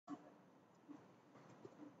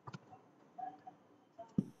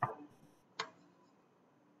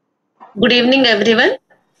Good evening, everyone.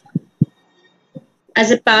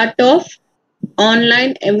 As a part of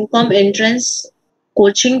online MCOM entrance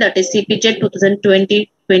coaching, that is CPJ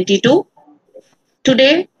 2020-22,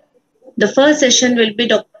 today the first session will be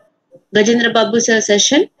Dr. Gajendra Babu sir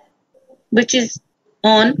session, which is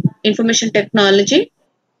on information technology.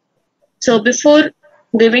 So before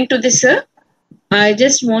giving to this sir, I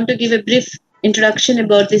just want to give a brief introduction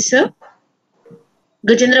about this sir.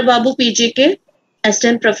 Gajendra Babu PGK,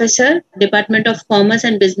 Assistant Professor, Department of Commerce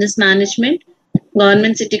and Business Management,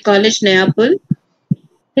 Government City College, Nayapur.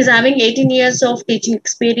 He's having 18 years of teaching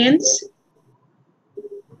experience.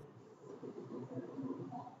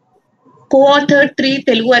 Co-authored 3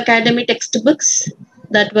 Telugu Academy textbooks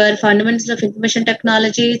that were Fundamentals of Information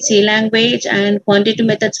Technology, C Language, and Quantitative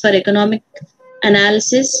Methods for Economic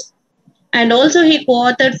Analysis. And also he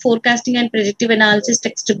co-authored Forecasting and Predictive Analysis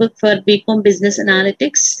textbook for BCom Business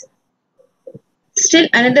Analytics. Still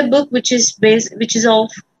another book which is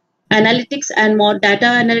of analytics and more data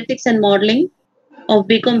analytics and modeling of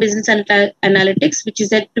BCom Business Analytics, which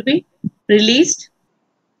is yet to be released.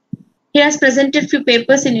 He has presented few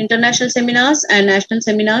papers in international seminars and national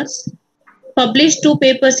seminars, published 2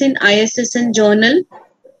 papers in ISSN journal.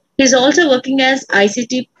 He is also working as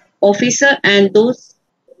ICT officer and those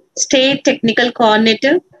state technical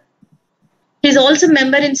coordinator. He is also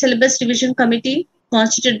member in syllabus revision committee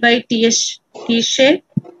constituted by TSHE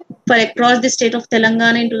for across the state of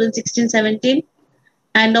Telangana in 2016-17,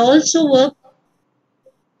 and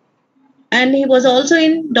he was also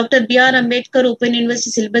in Dr. B.R. Ambedkar Open University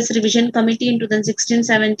Syllabus Revision Committee in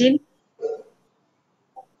 2016-17.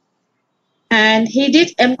 And he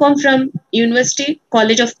did MCOM from University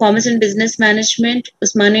College of Commerce and Business Management,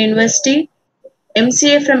 Usmania University,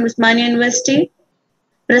 MCA from Usmania University.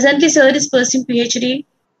 Presently, sir is pursuing PhD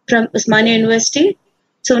from Usmania University.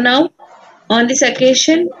 So now, on this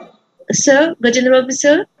occasion, Sir Gajendra Babu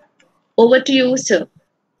sir, over to you, sir.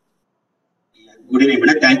 Good evening,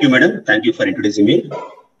 madam. Thank you, madam. Thank you for introducing me.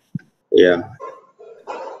 Yeah.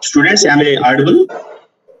 Students, am I audible?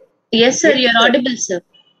 Yes, sir. You're audible, sir.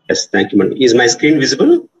 Yes, thank you, madam. Is my screen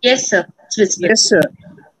visible? Yes, sir. It's visible. Yes, sir.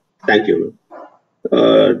 Thank you.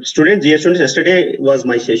 Dear students, yesterday was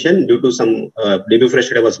my session. Due to some day before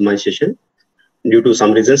yesterday was my session. Due to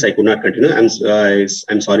some reasons, I could not continue. I'm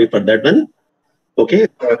sorry for that one. Okay.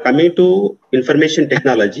 Coming to information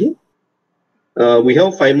technology, we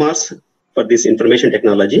have 5 marks for this information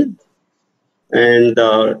technology, and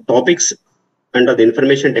the topics under the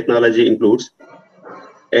information technology includes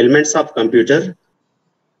elements of computer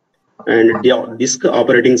and disk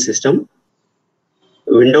operating system,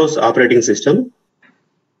 Windows operating system,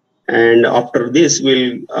 and after this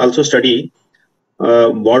we'll also study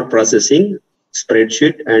word processing,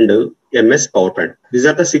 spreadsheet, and MS PowerPoint. These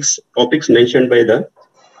are the 6 topics mentioned by the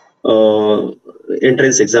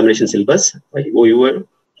entrance examination syllabus by OUR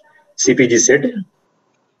CPG said.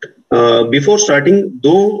 Before starting,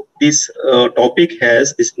 though this topic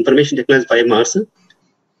has this information technology 5 marks,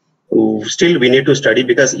 still we need to study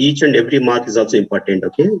because each and every mark is also important.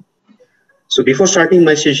 Okay. So before starting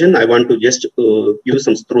my session, I want to just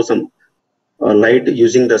throw some light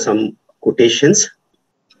using some quotations.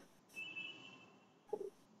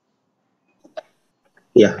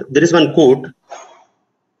 Yeah, there is one quote.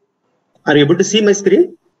 Are you able to see my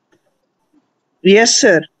screen? Yes,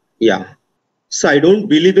 sir. Yeah. So I don't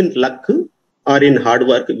believe in luck or in hard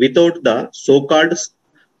work without the so-called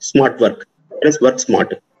smart work. Let's work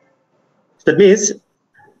smart. That means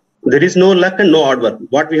there is no luck and no hard work.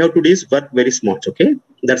 What we have to do is work very smart. Okay,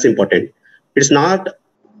 that's important. It's not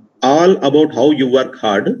all about how you work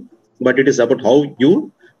hard, but it is about how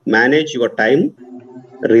you manage your time,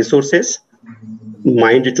 resources,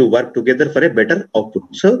 mind to work together for a better output.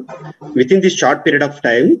 So within this short period of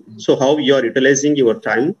time, so how you are utilizing your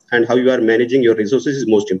time and how you are managing your resources is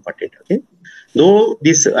most important. Okay, though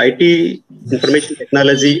this IT information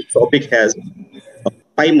technology topic has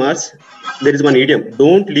 5 marks, there is one idiom: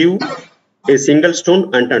 don't leave a single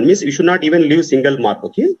stone unturned. Means you should not even leave single mark.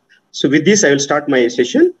 Okay, so with this I will start my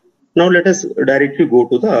session. Now let us directly go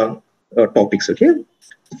to the topics. Okay,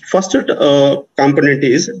 first component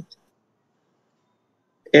is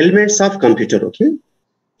elements of computer. Okay,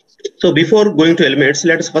 so before going to elements,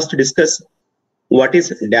 let us first discuss what is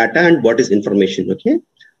data and what is information. Okay,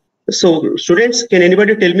 so students, can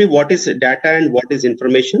anybody tell me what is data and what is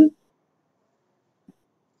information?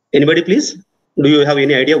 Anybody, please? Do you have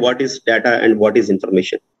any idea what is data and what is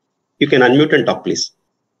information? You can unmute and talk, please.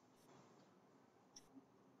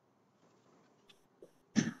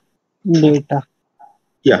 Data.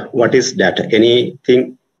 Yeah, what is data?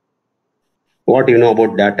 Anything? What you know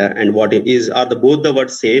about data and what it is? Are the both the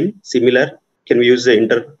words same, similar? Can we use the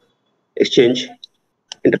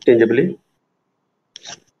interchangeably?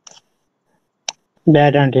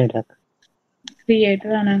 Data and data.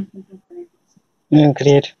 Creator and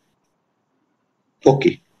Create.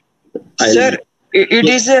 Okay. Sir, it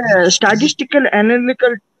is a statistical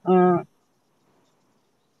analytical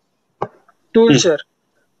tool, sir.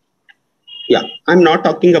 Yeah, I'm not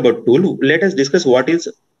talking about tool. Let us discuss what is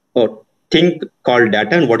a thing called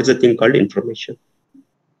data and what is a thing called information.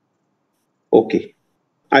 Okay,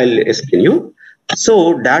 I'll explain you.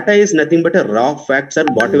 So data is nothing but a raw facts or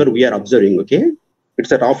whatever we are observing. Okay,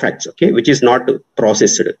 it's a raw facts. Okay, which is not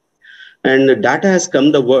processed. And data has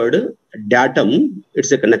come the word datum.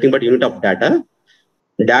 It's nothing but unit of data.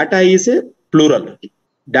 Data is a plural.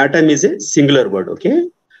 Datum is a singular word. Okay,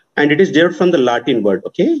 and it is derived from the Latin word.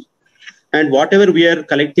 Okay. And whatever we are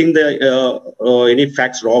collecting the any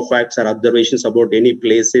facts, raw facts or observations about any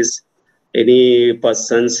places, any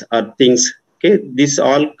persons or things, okay, this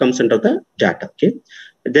all comes under the data. Okay,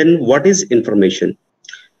 then what is information?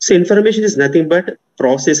 So information is nothing but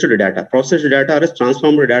processed data. Processed data or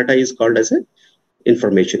transformed data is called as a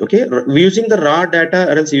information. Okay, using the raw data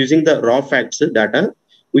or else using the raw facts data,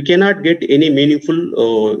 we cannot get any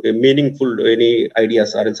meaningful any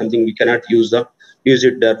ideas or something. We cannot use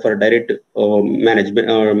it there for direct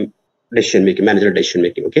management decision making, manager decision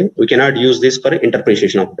making. Okay, we cannot use this for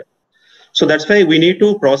interpretation of that. So that's why we need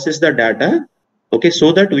to process the data. Okay,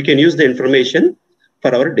 so that we can use the information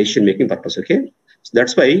for our decision making purpose. Okay, so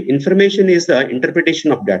that's why information is the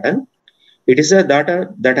interpretation of data. It is a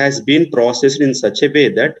data that has been processed in such a way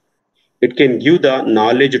that it can give the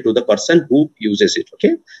knowledge to the person who uses it.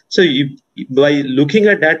 Okay, so by looking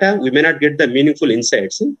at data, we may not get the meaningful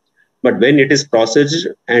insights, but when it is processed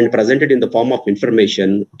and presented in the form of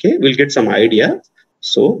information, okay, we'll get some idea.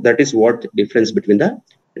 So that is what difference between the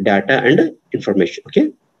data and information.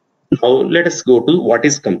 Okay, now let us go to what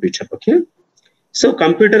is computer. Okay, so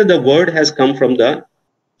computer, the word has come from the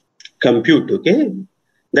compute. Okay,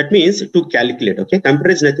 that means to calculate. Okay,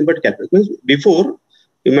 computer is nothing but calculate. Means before,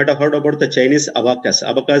 you might have heard about the Chinese abacus.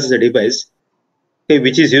 Abacus is a device, okay,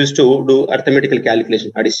 which is used to do arithmetical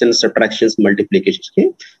calculation, additions, subtractions, multiplications.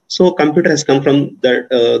 Okay, so computer has come from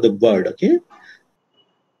the word. Okay,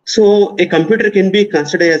 so a computer can be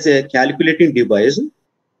considered as a calculating device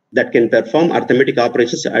that can perform arithmetic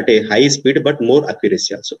operations at a high speed but more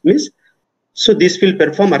accuracy also. Means so this will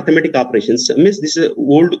perform arithmetic operations. Means this is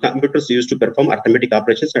old computers used to perform arithmetic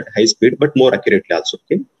operations at high speed but more accurately also.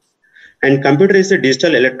 Okay, and computer is a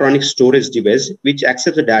digital electronic storage device which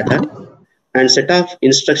accepts the data and set of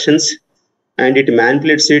instructions, and it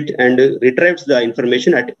manipulates it and retrieves the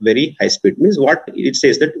information at very high speed. Means what it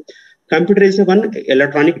says that computer is one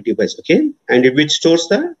electronic device. Okay, and which stores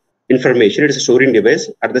the information. It is a storing device.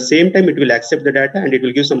 At the same time, it will accept the data and it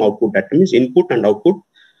will give some output. That means input and output,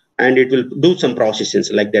 and it will do some processes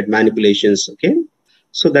like that, manipulations. Okay,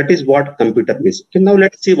 so that is what computer means. Okay, now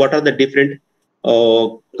let's see what are the different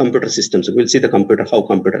computer systems. We'll see the computer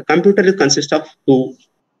consists of two.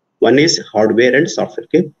 One is hardware and software.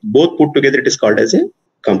 Okay, both put together it is called as a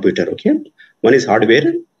computer. Okay, one is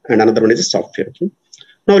hardware and another one is a software. Okay,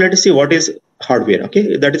 now let us see what is hardware.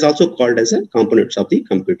 Okay, that is also called as a components of the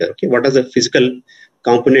computer. Okay, what are the physical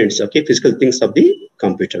components? Okay, physical things of the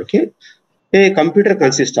computer. Okay, a computer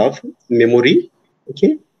consists of memory.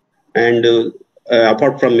 Okay, and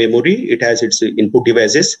apart from memory, it has its input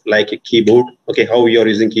devices like a keyboard. Okay, how you are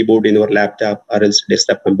using keyboard in your laptop or else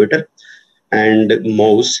desktop computer, and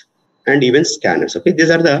mouse, and even scanners. Okay,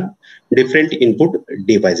 these are the different input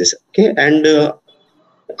devices. Okay, and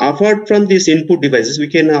apart from these input devices, we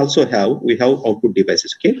have output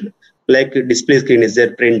devices. Okay, like display screen is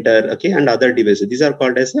there, printer. Okay, and other devices. These are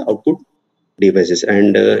called as output devices,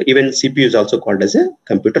 and even CPU is also called as a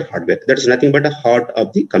computer hardware. That is nothing but a heart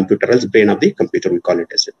of the computer, as brain of the computer, we call it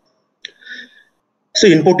as a. So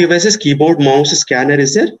input devices, keyboard, mouse, scanner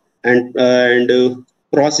is there, and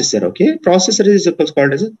processor. Okay, processor is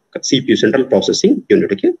called as a CPU, central processing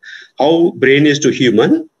unit. Okay, how brain is to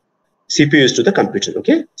human, CPU is to the computer.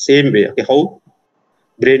 Okay, same way. Okay, how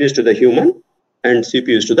brain is to the human and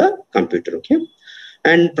CPU is to the computer. Okay,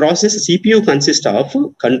 and process CPU consists of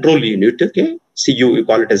control unit. Okay, CU we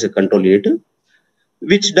call it as a control unit,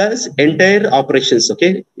 which does entire operations.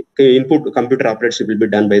 Okay, input computer operations will be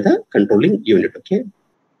done by the controlling unit. Okay,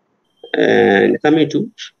 and coming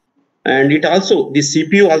to, and it also, the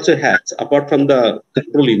CPU also has, apart from the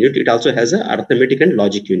control unit, it also has a arithmetic and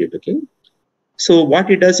logic unit. Okay, so what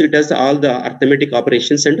it does all the arithmetic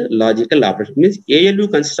operations and logical operations. Means ALU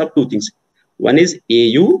consists of two things. One is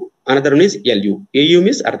AU, another one is LU. AU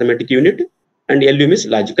means arithmetic unit, and LU means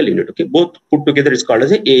logical unit. Okay, both put together is called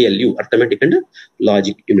as a ALU, arithmetic and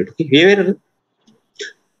logic unit. Okay, here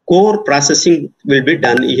core processing will be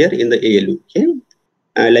done here in the ALU. Okay,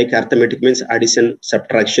 like arithmetic means addition,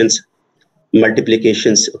 subtractions,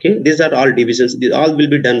 multiplications. Okay, these are all divisions. These all will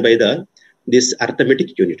be done by this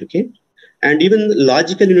arithmetic unit. Okay, and even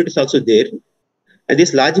logical unit is also there. And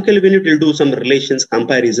this logical unit will do some relations,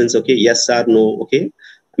 comparisons. Okay, yes or no. Okay,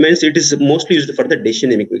 means it is mostly used for the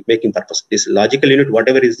decision making purpose. This logical unit,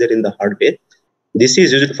 whatever is there in the hardware, this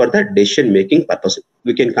is used for the decision making purpose.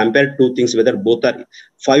 We can compare two things whether both are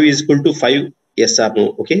 5 is equal to 5, yes or no.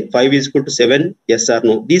 Okay, 5 is equal to 7, yes or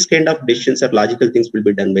no. These kind of decisions or logical things will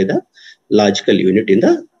be done by the logical unit in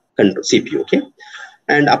the control CPU. Okay,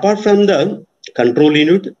 and apart from the control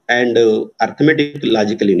unit and arithmetic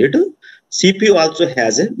logical unit, CPU also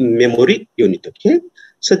has a memory unit. Okay,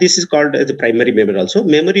 so this is called the primary memory. Also,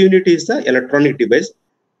 memory unit is the electronic device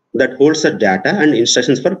that holds the data and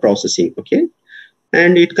instructions for processing. Okay,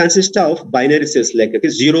 and it consists of binary cells like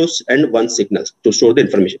zeros and one signals to store the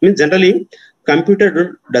information. I mean, generally,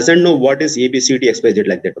 computer doesn't know what is ABCD XYZ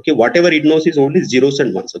like that. Okay, whatever it knows is only zeros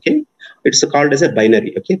and ones. Okay, it's called as a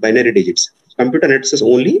binary. Okay, binary digits. Computer knows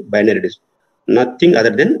only binary digits, nothing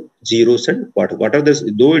other than zeros and what are this.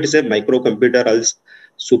 Though it is a microcomputer or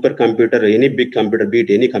supercomputer, any big computer, be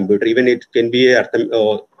it any computer, even it can be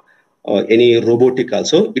any robotic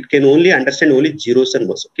also, it can only understand only zeros and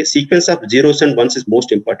ones. Okay, sequence of zeros and ones is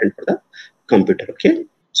most important for the computer. Okay,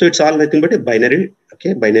 so it's all nothing but a binary.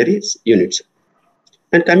 Okay, binary units.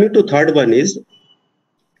 And coming to third one is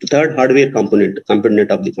third hardware component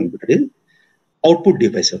of the computer is output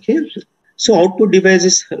device. Okay, so output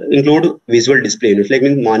devices include visual display units like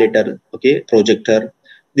monitor, okay, projector.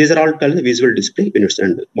 These are all called visual display units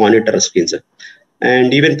and monitor screens.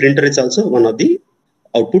 And even printer is also one of the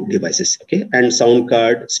output devices. Okay, and sound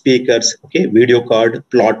card, speakers, okay, video card,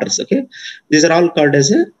 plotters. Okay, these are all called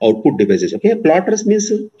as output devices. Okay, plotters means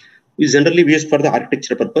we generally use for the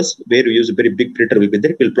architecture purpose, where we use a very big printer will be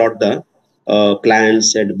there. It will plot the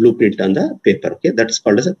plans and blueprint on the paper. Okay, that's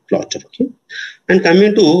called as a plotter. Okay, and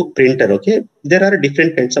coming to printer. Okay, there are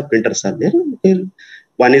different kinds of printers are there. Okay,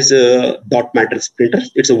 one is dot matrix printer.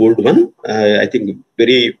 It's a old one. I think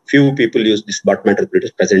very few people use this dot matrix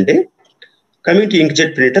printers present day. Coming to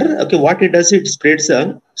inkjet printer, okay, what it does, it sprays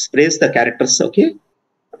the characters, okay,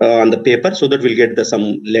 on the paper, so that we'll get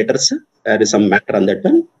some letters, there is some matter on that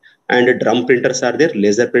one. And drum printers are there,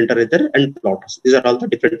 laser printer is there, and plotters. These are all the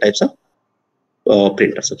different types of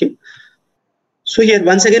printers. Okay. So here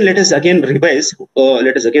once again, let us again revise.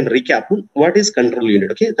 Let us again recap what is control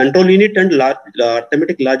unit. Okay, control unit and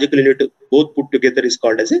arithmetic logical unit both put together is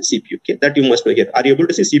called as a CPU. Okay, that you must know here. Are you able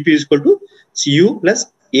to say CPU is equal to CU plus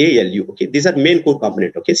ALU? Okay, these are main core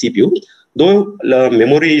component. Okay, CPU, though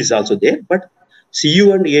memory is also there, but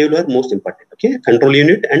CU and ALU are most important. Okay, control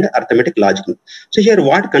unit and arithmetic logic. So here,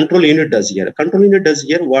 what control unit does here? Control unit does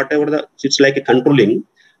here whatever it's like a controlling.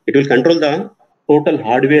 It will control the total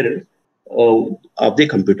hardware of the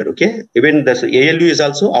computer. Okay, even the ALU is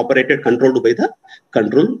also operated, controlled by the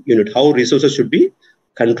control unit. How resources should be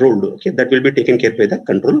controlled. Okay, that will be taken care by the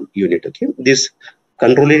control unit. Okay, this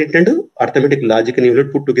control unit and arithmetic logical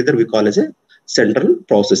unit put together we call as a central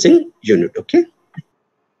processing unit. Okay,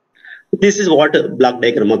 this is what block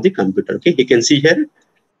diagram of the computer. Okay, you can see here.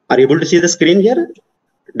 Are you able to see the screen here?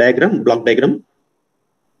 Diagram, block diagram.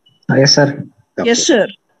 Yes, sir. Okay. Yes, sir.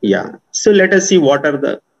 Yeah. So let us see what are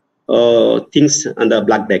the things on the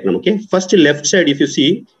block diagram. Okay, first left side, if you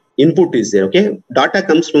see, input is there. Okay, data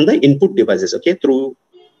comes from the input devices. Okay, through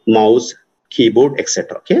mouse, keyboard,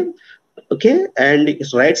 etc. Okay, and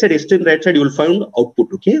right side, extreme right side, you will find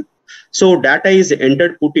output. Okay, so data is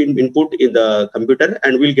entered, put in input in the computer,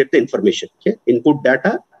 and we'll get the information. Okay, input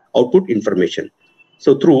data, output information.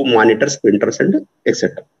 So through monitors, printers, and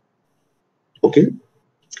etc. Okay.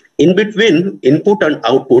 In between input and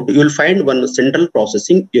output, you will find one central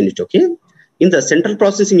processing unit. Okay. In the central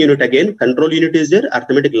processing unit, again, control unit is there,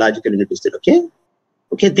 arithmetic logical unit is there. Okay.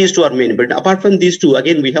 Okay, these two are main. But apart from these two,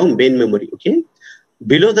 again, we have main memory. Okay.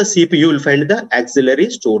 Below the CPU, you will find the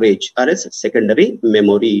auxiliary storage or as secondary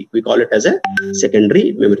memory. We call it as a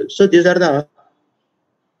secondary memory. So these are the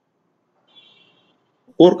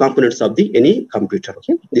core components of the any computer.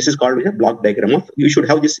 Okay. This is called a block diagram of. You should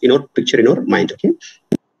have this in your picture in your mind. Okay.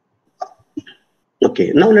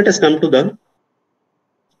 Okay, now let us come to the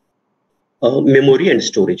memory and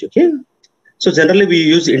storage. Okay, so generally we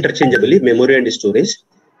use interchangeably memory and storage,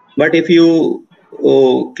 but if you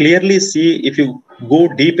clearly see, if you go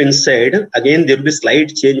deep inside, again there will be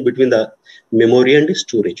slight change between the memory and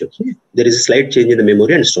storage. Okay, there is a slight change in the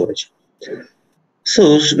memory and storage.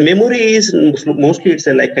 So memory is mostly it's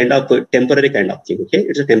a like kind of a temporary kind of thing. Okay,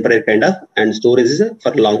 it's a temporary kind of, and storage is a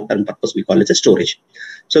for long term purpose. We call it a storage.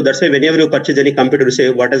 So that's why whenever you purchase any computer, you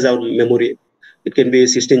say what is our memory? It can be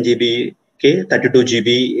 16 GB, okay, 32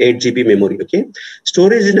 GB, 8 GB memory. Okay,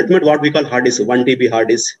 storage is nothing but what we call hard disk, 1 TB hard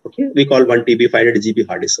disk. Okay, we call 1 TB 500 GB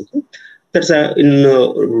hard disk. Okay, that's a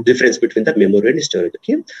difference between the memory and storage.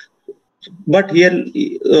 Okay, but here,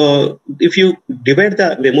 if you divide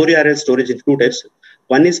the memory or storage into two types,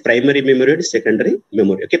 one is primary memory and secondary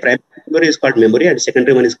memory. Okay, primary memory is called memory, and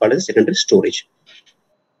secondary one is called as secondary storage.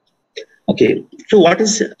 Okay, so what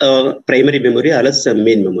is primary memory or else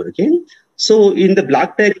main memory? Okay, so in the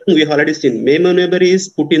block diagram we have already seen main memory is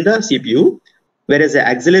put in the CPU, whereas the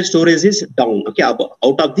auxiliary storage is down. Okay, out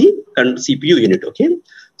of the CPU unit. Okay,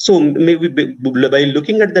 so maybe by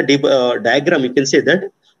looking at the diagram, you can say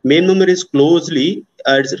that main memory is closely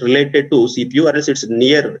related to CPU, or else it's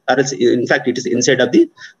near, or else in fact it is inside of the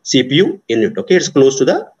CPU unit. Okay, it's close to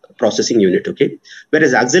the processing unit. Okay,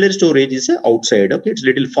 whereas auxiliary storage is outside. Okay, it's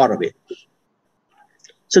little far away.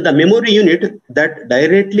 So the memory unit that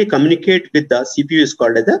directly communicate with the CPU is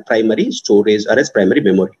called as the primary storage, or as primary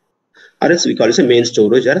memory, or else we call it a main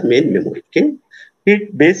storage or main memory. Okay,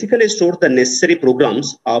 it basically stores the necessary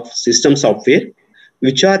programs of system software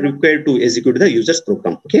which are required to execute the user's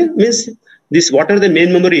program. Okay, means this what are the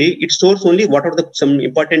main memory? It stores only what are the some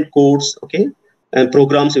important codes. Okay, and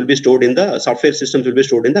programs will be stored in the software systems will be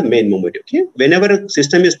stored in the main memory. Okay, whenever a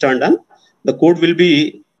system is turned on, the code will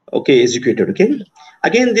be executed. Okay,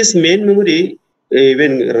 again this main memory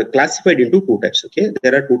even classified into two types. Okay,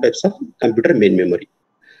 there are two types of computer main memory.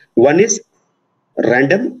 One is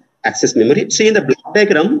random access memory. See in the block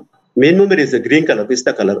diagram, main memory is the green color, is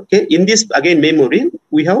the color. Okay, in this again memory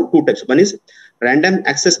we have two types. One is random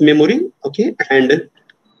access memory. Okay, and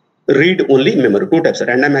read only memory. Two types: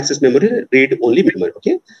 random access memory, read only memory.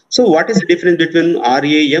 Okay, so what is the difference between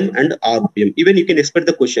RAM and ROM? Even you can expect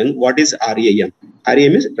the question: what is RAM?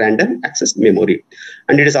 RAM is random access memory,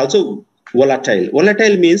 and it is also volatile.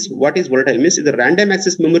 Volatile means, what is volatile means? The random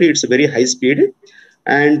access memory, it's very high speed,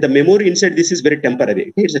 and the memory inside this is very temporary.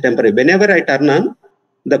 Okay? It's a temporary. Whenever I turn on,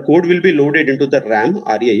 the code will be loaded into the RAM.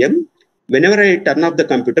 Whenever I turn off the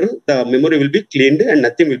computer, the memory will be cleaned and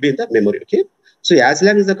nothing will be in the memory. Okay, so as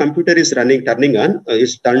long as the computer is running,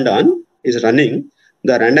 is turned on, is running,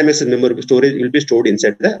 the random access memory storage will be stored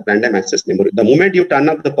inside the random access memory. The moment you turn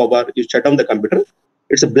off the power, you shut down the computer,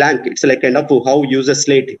 it's a blank. It's like kind of how you use a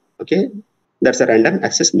slate. Okay, that's a random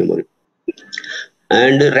access memory.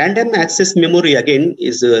 And random access memory again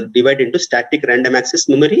is divided into static random access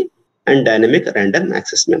memory and dynamic random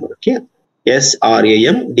access memory. Okay,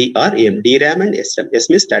 SRAM, DRAM, DRAM and SRAM. S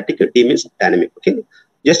means static, D means dynamic. Okay,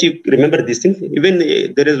 just you remember these things. Even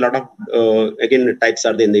there is a lot of again types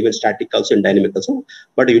are there, even static also and dynamic also,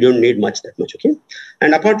 but you don't need that much. Okay,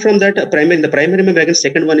 and apart from that, the primary memory again,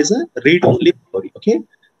 second one is a read only memory. Okay,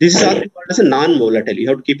 this is also called as a non-volatile. You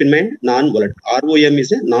have to keep in mind non-volatile. ROM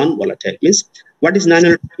is a non-volatile. Means what is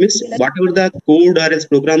non-volatile? Means whatever the code or else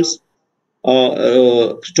programs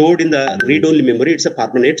stored in the read-only memory, it's a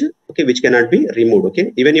permanent. Okay, which cannot be removed.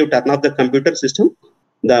 Okay, even you turn off the computer system,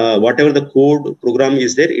 the whatever the code program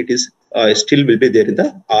is there, it is still will be there in the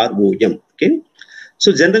ROM. Okay,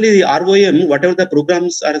 so generally the ROM, whatever the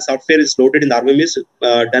programs or software is loaded in the ROM is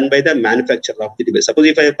done by the manufacturer of the device. Suppose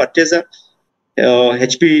if I purchase a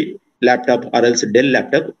HP laptop or else Dell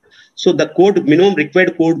laptop, so the code, minimum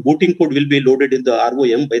required code, booting code will be loaded in the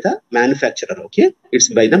ROM by the manufacturer. Okay, it's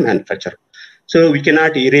by the manufacturer, so we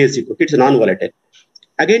cannot erase it. Okay, it's non-volatile.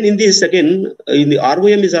 Again, in this, in the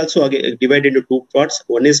ROM is also again divided into two parts.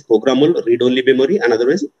 One is programmable read-only memory, another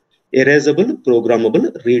is erasable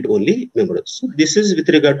programmable read-only memory. So this is with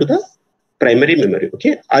regard to the primary memory.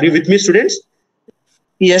 Okay, are you with me, students?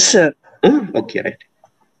 Yes, sir. Okay, right.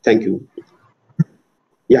 Thank you.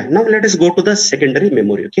 Yeah, now let us go to the secondary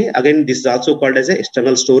memory. Okay, again, this is also called as a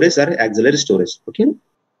external storage or auxiliary storage. Okay,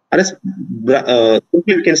 or as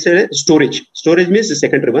simply we can say storage. Storage means the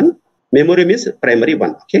secondary one. Memory means primary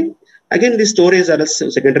one. Okay, again, this storage or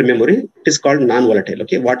secondary memory, it is called non-volatile.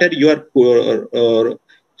 Okay, whatever you are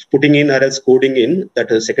putting in or else coding in that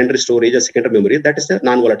secondary storage or secondary memory, that is the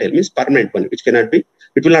non-volatile, means permanent one, which cannot be,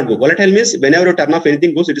 it will not go. Volatile means whenever you turn off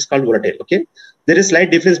anything goes, it is called volatile. Okay, there is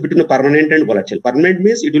slight difference between permanent and volatile. Permanent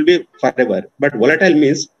means it will be forever, but volatile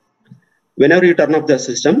means whenever you turn off the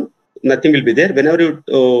system, nothing will be there. Whenever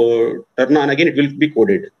you turn on again, it will be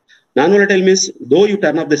coded. Non-volatile means though you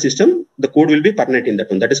turn off the system, the code will be permanent in that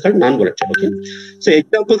one. That is called non-volatile. Okay, so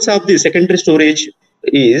examples of the secondary storage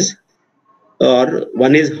is, or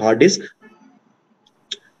one is hard disk,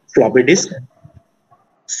 floppy disk,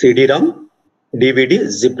 CD-ROM, DVD,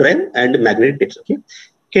 zip drive, and magnetic tapes. Okay.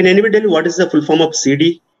 Can anybody tell me what is the full form of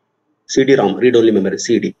CD? CD-ROM, read-only memory,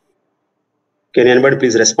 CD. Can anybody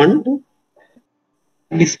please respond?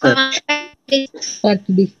 Disk, sir. Compact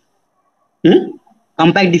disc.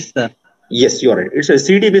 Compact disk, sir. Yes, you are right. It's a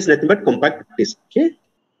CD is nothing but compact disc. Okay.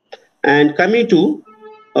 And coming to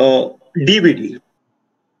DVD.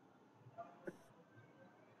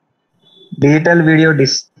 Digital video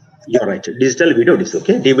disc. You're right. Digital video disc.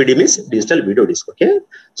 Okay. DVD means digital video disc. Okay.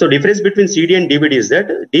 So difference between CD and DVD is that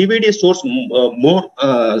DVD stores more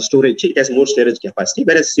storage. It has more storage capacity,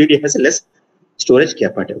 whereas CD has less storage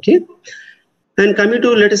capacity. Okay. And coming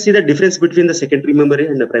to, let us see the difference between the secondary memory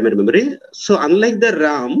and the primary memory. So unlike the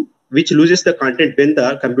RAM, which loses the content when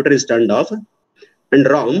the computer is turned off, and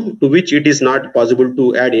ROM, to which it is not possible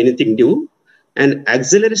to add anything new, an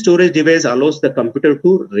auxiliary storage device allows the computer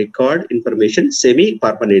to record information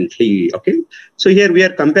semi-permanently. Okay. So here we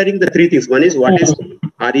are comparing the three things. One is what is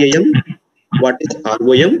RAM, what is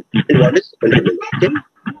ROM, and what is secondary memory.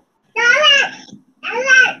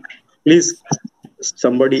 Okay. Please,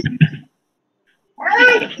 somebody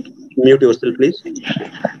mute yourself, please.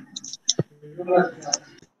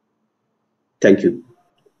 Thank you.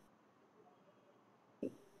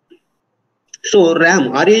 So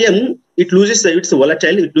RAM, it loses it's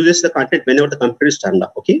volatile. It loses the content whenever the computer is turned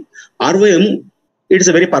off. Okay. ROM, it is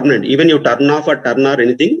a very permanent. Even you turn off or turn on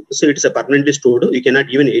anything, so it is a permanently stored. You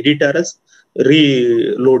cannot even edit or else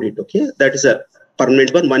reload it. Okay. That is a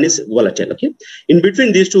permanent one. One is volatile. Okay. In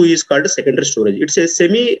between these two is called secondary storage. It's a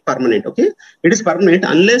semi-permanent. Okay. It is permanent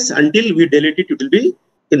until we delete it. It will be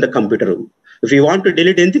in the computer room. If you want to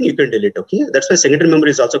delete anything, you can delete. Okay. That's why secondary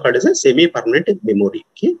memory is also called as a semi-permanent memory.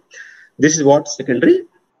 Okay. This is what secondary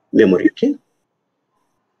memory. Okay.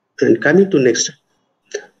 And coming to next.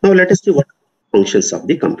 Now let us see what functions of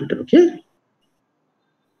the computer. Okay.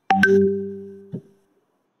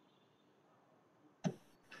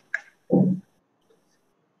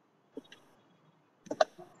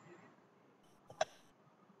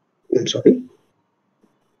 I'm sorry.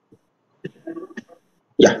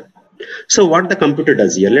 Yeah. So what the computer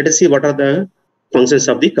does here? Let us see what are the functions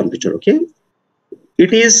of the computer. Okay.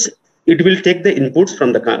 It will take the inputs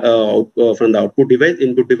from the output device,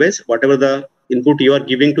 input device. Whatever the input you are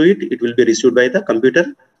giving to it, it will be received by the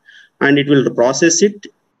computer, and it will process it,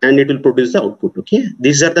 and it will produce the output. Okay.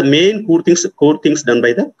 These are the main core things done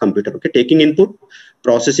by the computer. Okay. Taking input,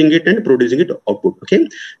 processing it, and producing it output. Okay.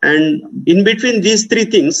 And in between these three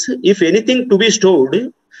things, if anything to be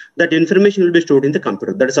stored, that information will be stored in the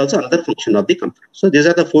computer. That is also another function of the computer. So these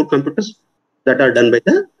are the four computers that are done by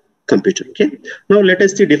the computer. Okay. Now let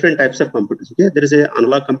us see different types of computers. Okay. There is a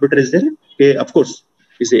analog computer is there. Okay. Of course,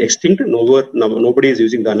 is extinct. Nobody is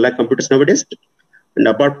using the analog computers nowadays. And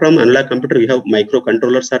apart from analog computer, we have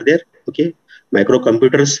microcontrollers are there. Okay.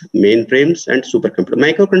 Microcomputers, mainframes, and supercomputer.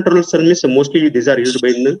 Microcontrollers are mostly these are used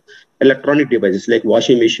by electronic devices like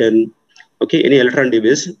washing machine. Okay. Any electronic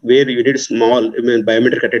device where you need small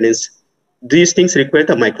biometric attendance. These things require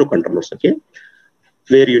the microcontrollers. Okay.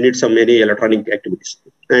 Where you need some many electronic activities.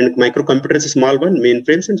 And microcomputers is small one,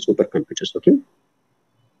 mainframes and supercomputers. Okay.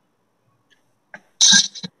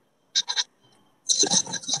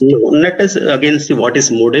 Now, let us again see what is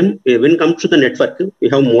modem. When it comes to the network, we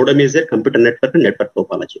have modem is a computer network and network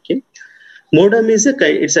topology. Okay. Modem is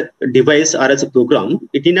it's a device or as a program.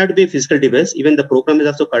 It need not be a physical device. Even the program is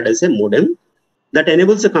also called as a modem that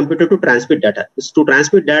enables the computer to transmit data. It's to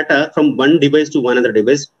transmit data from one device to one other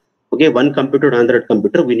device. Okay, one computer to another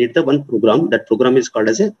computer, we need the one program. That program is called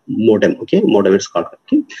as a modem. Okay, modem is called.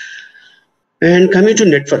 Okay. And coming to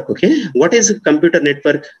network. Okay, what is a computer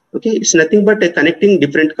network? Okay, it's nothing but connecting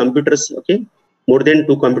different computers. Okay, more than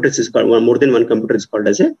two computers is called, more than one computer is called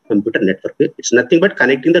as a computer network. Okay? It's nothing but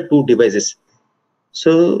connecting the two devices.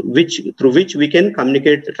 So through which we can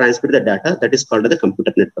communicate, transmit the data. That is called the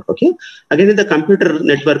computer network. Okay. Again, in the computer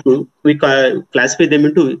network, we classify them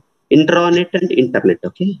into intranet and internet.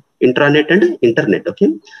 Okay. Intranet and internet.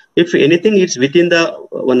 Okay. If anything is within the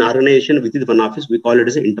one organization, within one office, we call it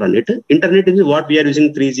as intranet. Internet is what we are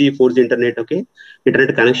using 3G, 4G internet. Okay.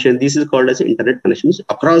 Internet connection. This is called as internet connections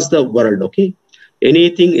across the world. Okay.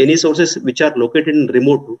 Anything, any sources which are located in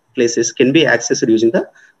remote places can be accessed using the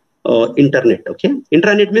internet. Okay.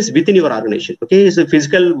 Intranet means within your organization. Okay. So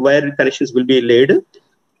physical wire connections will be laid,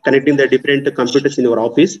 connecting the different computers in your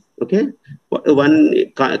office. Okay. One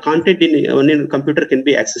content in one computer can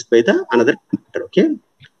be accessed by the another computer. Okay.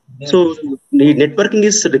 So the networking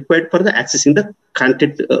is required for the accessing the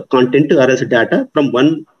content or else data from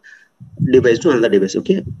one device to another device.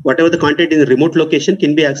 Okay. Whatever the content in the remote location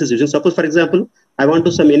can be accessed using, suppose for example, I want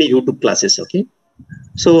to some any YouTube classes. Okay.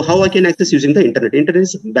 So how I can access using the internet? Internet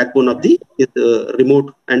is backbone of the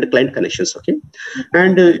remote and client connections. Okay,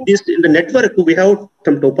 and this in the network we have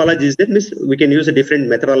some topologies. That means we can use a different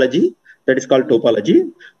methodology that is called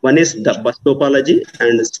topology. One is the bus topology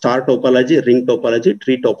and star topology, ring topology,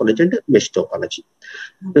 tree topology, and mesh topology.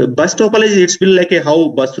 Bus topology, it's will like a how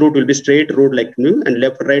bus route will be straight road like new and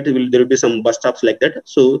left right there will be some bus stops like that.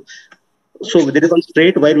 So there is one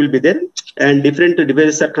straight wire will be there, and different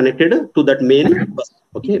devices are connected to that main bus.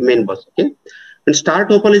 Okay, main bus. Okay, and star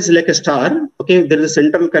topology is like a star. Okay, there is a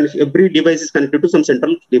central connection. Every device is connected to some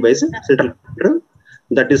central device, central computer.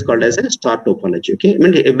 That is called as a star topology. Okay, I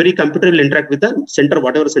mean every computer will interact with the center,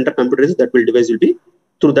 whatever center computer is, that will device will be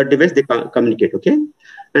through that device they communicate. Okay,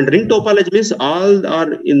 and ring topology means all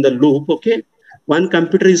are in the loop. Okay, one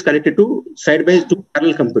computer is connected to side by two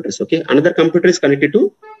parallel computers. Okay, another computer is connected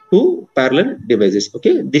to two parallel devices.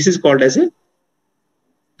 Okay, this is called as a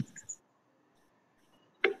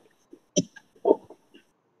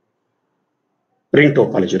ring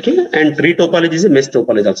topology. Okay, and tree topology is a mesh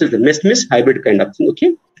topology. Also, the mesh means hybrid kind of thing.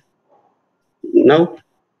 Okay, now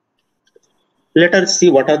let us see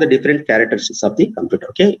what are the different characteristics of the computer.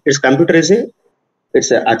 Okay, its computer is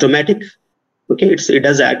it's automatic. Okay, it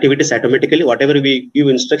does activities automatically. Whatever we give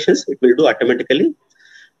instructions, it will do automatically,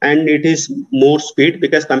 and it is more speed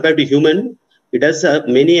because compared to human, it does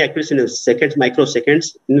many activities in seconds,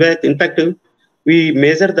 microseconds. In fact, we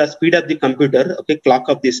measure the speed of the computer, okay, clock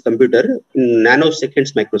of this computer in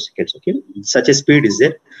nanoseconds, microseconds. Okay, such a speed is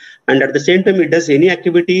there, and at the same time, it does any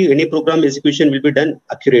activity, any program execution will be done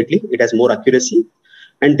accurately. It has more accuracy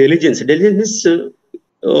and diligence. Diligence is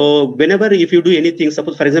whenever if you do anything,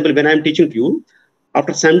 suppose for example, when I am teaching to you,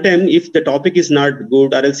 after some time, if the topic is not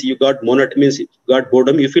good or else you got monotony, means you got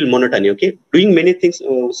boredom, you feel monotony. Okay, doing many things,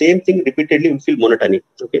 same thing repeatedly, you feel monotony.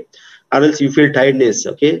 Okay, or else you feel tiredness.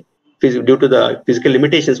 Okay, due to the physical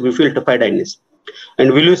limitations, we feel tiredness,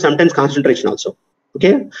 and we lose sometimes concentration also.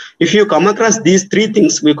 Okay, if you come across these three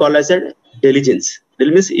things, we call as a diligence.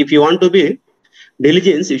 Diligence means if you want to be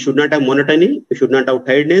diligence, you should not have monotony, you should not have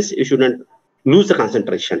tiredness, you should not lose the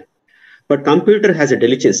concentration. But computer has a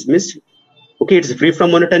diligence, means okay, it's free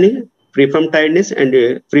from monotony, free from tiredness,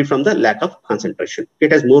 and free from the lack of concentration.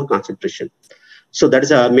 It has more concentration. So that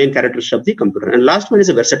is a main characteristic of the computer. And last one is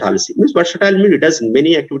a versatility. Means versatile means it does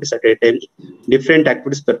many activities at a time. Different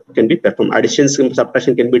activities can be performed. Addition,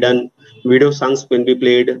 subtraction can be done. Video songs can be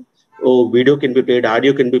played. Video can be played.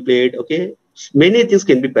 Audio can be played. Okay, many things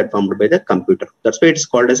can be performed by the computer. That's why it's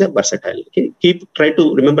called as a versatile. Okay, try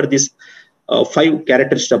to remember these 5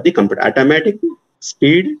 characteristics of the computer: automatic,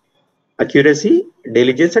 speed, accuracy,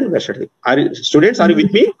 diligence, and versatility. Students, are you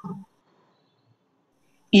with me?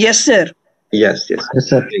 Yes, sir. Yes. Yes,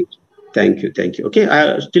 sir. Thank you. Okay,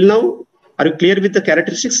 till now, are you clear with the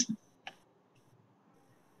characteristics?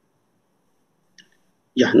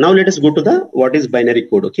 Yeah, now let us go to the what is binary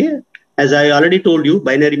code. Okay, as I already told you,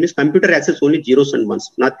 binary means computer access only zeros and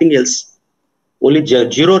ones, nothing else. Only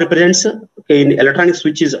zero represents, okay, in electronic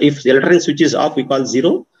switches, if the electronic switch is off, we call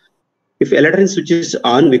 0. If electronic switch is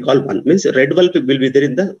on, we call 1. Means red bulb will be there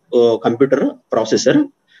in the computer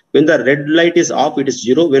processor. When the red light is off, it is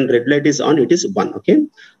 0. When red light is on, it is 1. Okay.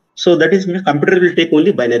 So that is computer will take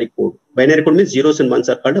only binary code. Binary code means zeros and ones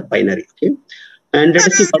are called a binary. Okay. And let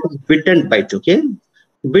us see what is bit and byte. Okay.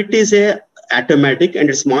 Bit is a automatic and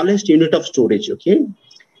the smallest unit of storage. Okay.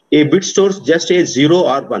 A bit stores just a 0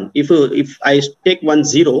 or 1. If I take 1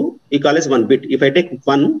 0, we call as 1 bit. If I take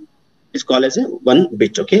 1, it's called as a 1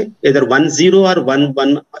 bit. Okay, either 1 0 or 1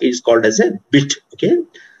 1 is called as a bit. Okay,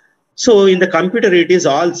 so in the computer it is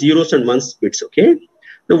all zeros and ones bits. Okay,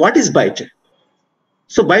 now what is byte?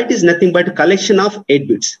 So byte is nothing but a collection of 8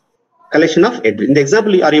 bits. Collection of 8 bits. In the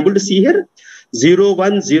example, you are able to see here 0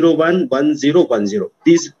 1 0 1 1 0 1 0.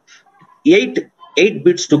 These 8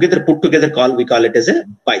 bits together, put together, we call it as a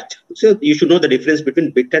byte. So you should know the difference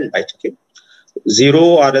between bit and byte. Okay, 0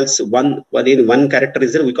 or else 1 in one character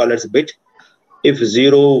is there, we call it as a bit. If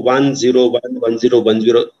 0 1 0 1 1 0 1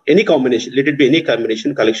 0, any combination, let it be any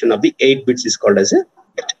combination, collection of the 8 bits is called as a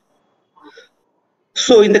bit.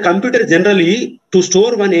 So in the computer, generally, to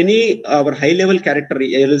store any our high level character,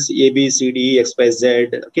 else A B C D X Y Z,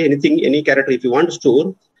 okay, any character, if you want to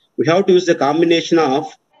store, we have to use the combination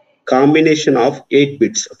of 8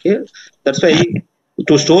 bits. Okay, that's why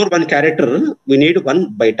to store one character, we need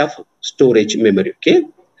 1 byte of storage memory. Okay,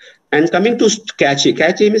 and coming to cache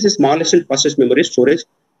means the smallest and fastest memory storage.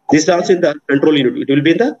 This is also in the control unit. It will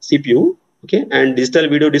be in the CPU. Okay, and digital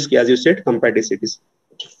video disk, as you said, compatibilities.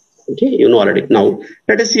 Okay, you know already. Now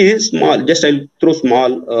let us see small. Just I'll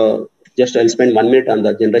spend 1 minute on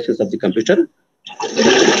the generations of the computer.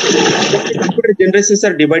 Computer generations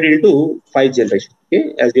are divided into 5 generations.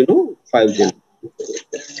 Okay, as you know, 5 generations.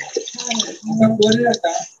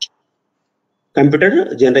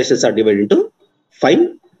 Computer generations are divided into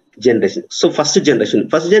 5 generations. So first generation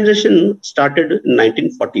started in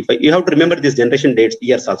 1945. You have to remember this generation dates,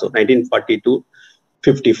 years also, 1940 to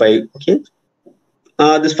 55. Okay.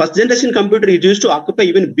 This first generation computer is used to occupy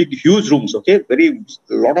even big, huge rooms. Okay, very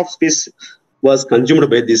lot of space was consumed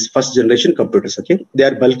by these first generation computers. Okay, they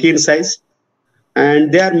are bulky in size,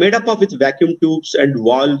 and they are made up of with vacuum tubes and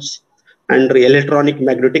valves and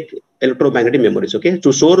electromagnetic memories. Okay,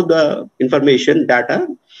 to store the information data,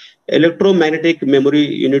 electromagnetic memory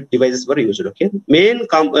unit devices were used. Okay,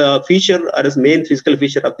 feature or as main physical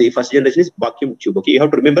feature of the first generation is vacuum tube. Okay, you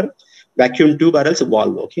have to remember vacuum tube or else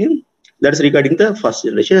valve. Okay, that's regarding the first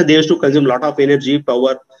generation. They used to consume a lot of energy,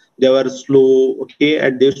 power. They were slow. Okay,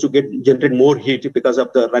 and they used to generate more heat because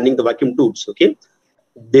of the running the vacuum tubes. Okay,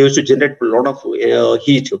 they used to generate a lot of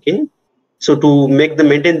heat. Okay, so to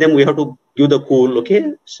maintain them, we have to give the cool.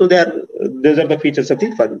 Okay, so those are the features of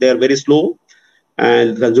the first. They are very slow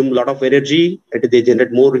and consume a lot of energy, and they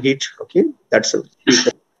generate more heat. Okay, that's the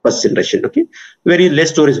first generation. Okay, very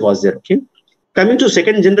less storage was there. Okay, coming to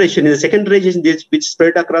second generation, in the second generation, which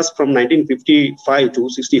spread across from 1955 to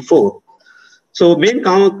 64. So main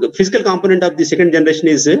physical component of the second generation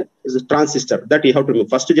is a transistor that you have to remember.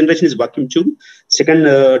 First generation is vacuum tube. Second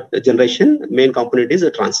generation main component is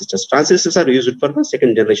transistors. Transistors are used for the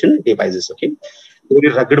second generation devices. Okay,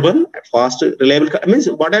 very rugged one, fast, reliable. Means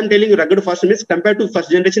what I'm telling you, rugged, fast means compared to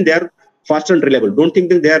first generation, they are fast and reliable. Don't think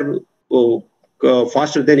that they are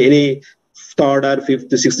faster than any third or fifth,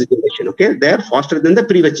 sixth generation. Okay, they are faster than the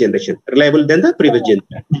previous generation, reliable than the previous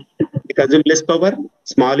generation. They consume less power,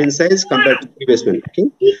 small in size compared to previous one. Okay,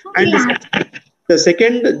 and the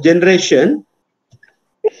second generation.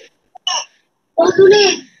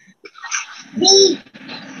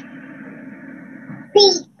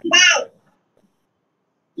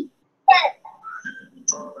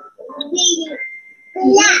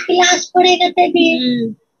 Class पढ़ेगा तेरी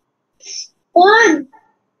कौन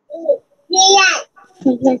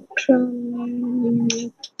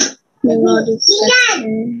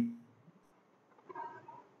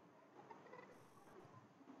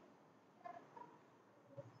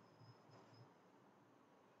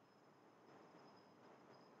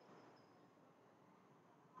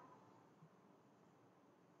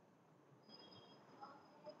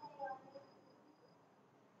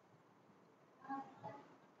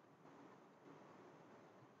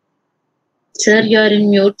Sir, you are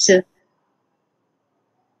in mute, sir.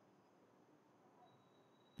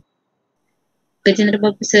 Gajendra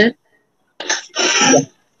Babu, sir. Yeah.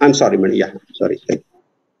 I'm sorry, man. Yeah, sorry.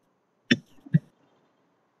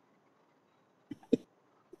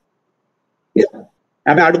 Yeah.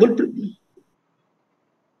 Am I audible?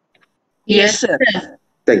 Yes, sir.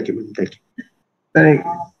 Thank you, man. Thank you. Correct.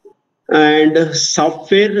 And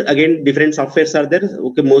software, again, different softwares are there.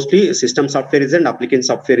 Okay, mostly system software is there and application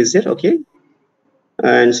software is there. Okay,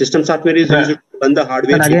 and system software is used to run the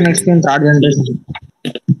hardware. Sir, again explain third generation.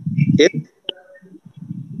 Yeah.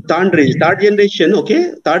 Third generation.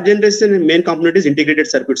 Okay, third generation main component is integrated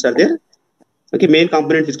circuits are there. Okay, main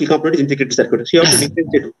component, physical component is integrated circuit. So you have to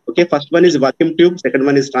differentiate. Okay, first one is vacuum tube, second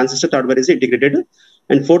one is transistor, third one is integrated,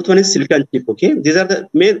 and fourth one is silicon chip. Okay, these are the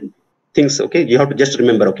main things. Okay, you have to just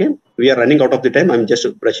remember. Okay, we are running out of the time. I'm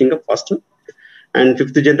just brushing up faster. And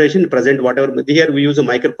fifth generation, present whatever here we use a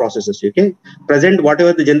microprocessors. Okay, present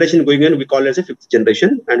whatever the generation going on, we call it as a fifth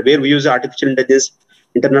generation, and where we use artificial intelligence,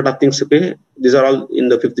 Internet of Things. Okay, these are all in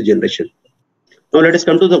the fifth generation. Now let us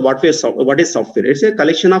come to the what is software. It's a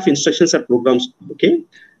collection of instructions or programs. Okay,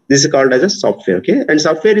 this is called as a software. Okay, and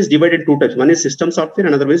software is divided two types. One is system software,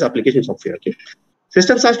 another one is application software. Okay,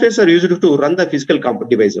 system softwares are used to run the physical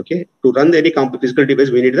device. Okay, to run any physical device,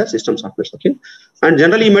 we need the system software. Okay, and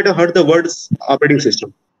generally you might have heard the words operating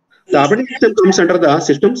system. The operating system comes under the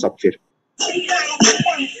system software.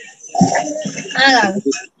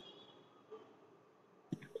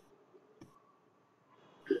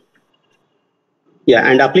 Yeah,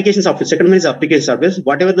 and application software. Second one is application software.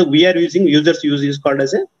 Whatever we are using, users use is called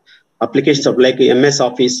as a application software, like MS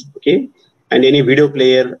Office. Okay, and any video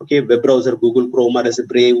player. Okay, web browser, Google Chrome, or as a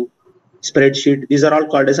Brave, spreadsheet. These are all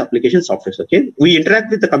called as application software. Okay, we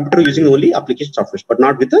interact with the computer using only application software, but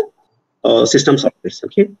not with the system software.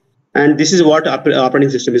 Okay, and this is what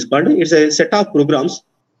operating system is called. It's a set of programs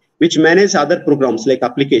which manage other programs like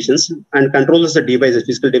applications and controls the devices,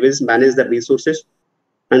 physical devices, manage the resources,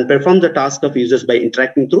 and perform the task of users by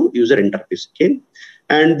interacting through user interface. Okay,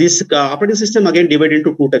 And this operating system again divided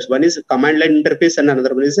into two types. One is command line interface and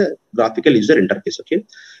another one is a graphical user interface. Okay.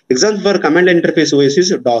 Example for command line interface OS is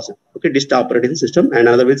DOS, okay, disk operating system, and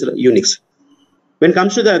another is Unix. When it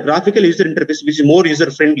comes to the graphical user interface, which is more user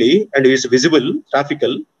friendly and is visible,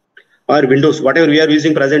 graphical, or Windows, whatever we are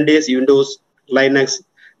using present days, Windows, Linux,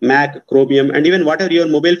 Mac, Chromium, and even whatever your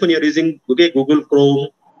mobile phone you're using, okay, Google Chrome,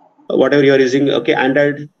 whatever you are using, okay,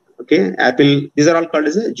 Android, okay, Apple, these are all called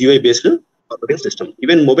as a GUI based operating system.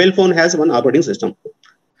 Even mobile phone has one operating system.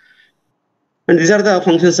 And these are the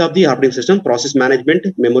functions of the operating system: process management,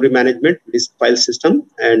 memory management, disk file system,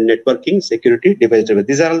 and networking, security, device driver.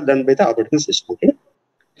 These are all done by the operating system. Okay.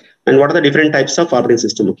 And what are the different types of operating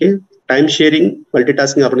system? Okay. Time sharing,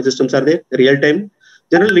 multitasking operating systems are there. Real time.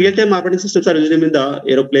 Generally, real time operating systems are used in the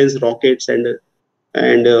aeroplanes, rockets, and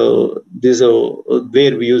these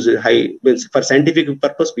where we use high for scientific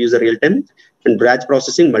purpose. We use the real time and batch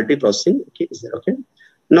processing, multi-processing. Okay. Is there okay?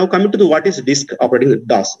 Now coming to the what is disk operating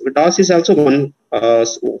DOS. DOS is also one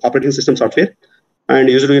operating system software and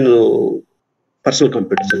usually in personal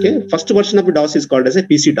computers. Okay, first version of DOS is called as a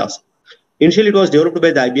PC DOS. Initially, it was developed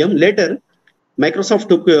by the IBM. Later, Microsoft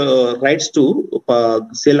took rights to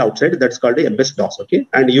sell outside. That's called a MS DOS. Okay,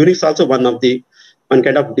 and Unix also one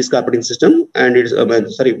kind of disk operating system, and it's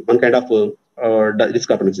one kind of disk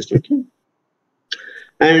operating system. Okay,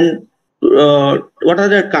 and what are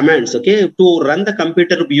the commands? Okay, to run the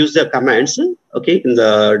computer, we use the commands. Okay, in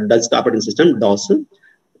the disk operating system DOS,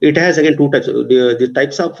 it has again two types. The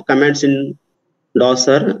types of commands in DOS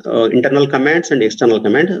are internal commands and external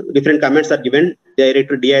commands. Different commands are given: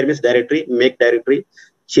 directory, dir means directory, make directory,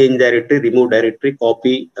 change directory, remove directory,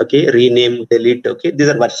 copy. Okay, rename, delete. Okay, these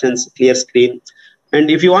are versions, clear screen.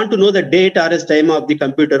 And if you want to know the date or time of the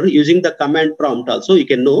computer using the command prompt, also you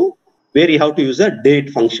can know where you have to use a date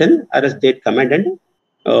function or as date command and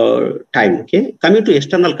time. Okay, coming to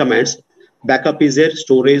external commands, backup is there,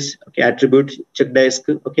 storage, okay, attribute, check disk,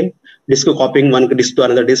 okay, disk copying one disk to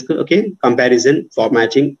another disk, okay, comparison,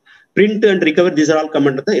 formatting, print and recover. These are all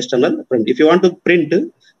commands of the external print. If you want to print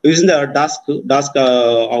using the DOS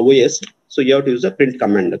OS, so you have to use the print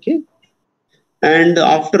command. Okay, and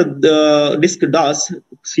after the disk DOS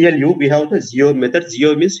CLU, we have the GUI method.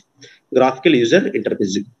 GUI means graphical user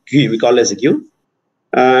interface. GUI we call as a GUI.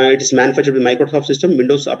 It is manufactured with Microsoft system.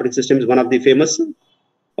 Windows operating system is one of the famous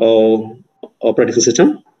operating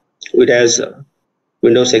system. It has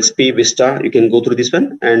Windows XP, Vista. You can go through this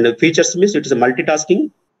one. And features means it is a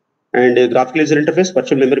multitasking and a graphical user interface,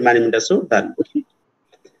 virtual memory management also done. Okay.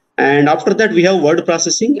 And after that, we have word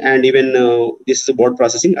processing and even this word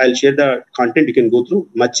processing. I'll share the content. You can go through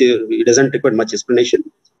much. It doesn't require much explanation.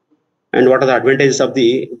 And what are the advantages of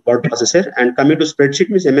the word processor? And coming to spreadsheet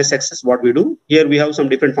means MS Access, what we do. Here we have some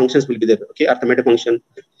different functions will be there. Okay, arithmetic function,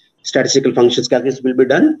 statistical functions, calculations will be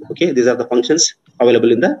done. Okay, these are the functions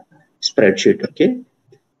available in the spreadsheet. Okay,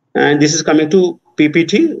 and this is coming to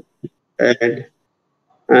PPT,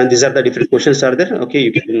 and these are the different questions are there. Okay,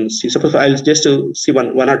 you can see. Suppose I'll just see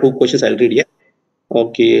one or two questions I'll read here.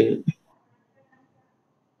 Okay,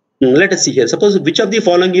 let us see here. Suppose which of the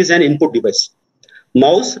following is an input device?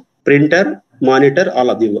 Mouse, printer, monitor, all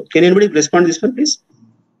of the above. Can anybody respond to this one, please?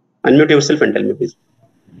 Unmute yourself and tell me, please.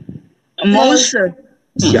 Mouse, sir.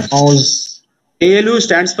 Yeah. Mouse. ALU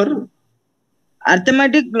stands for?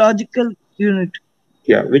 Arithmetic logical unit.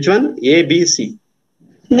 Yeah. Which one? A, B, C.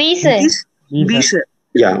 B, sir. B, sir.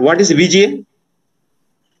 Yeah. What is VGA?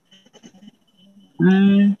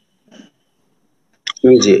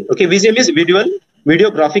 VGA. Okay. VGA means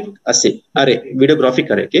video graphic array. Video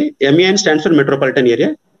graphic array. Okay. MEN stands for metropolitan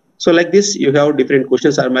area. So like this, you have different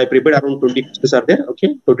questions. I prepared around 20 questions are there.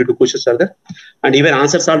 Okay, 22 questions are there, and even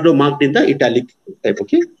answers are also marked in the italic type.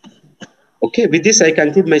 Okay. Okay. With this, I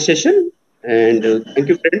conclude my session, and thank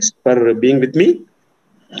you, friends, for being with me.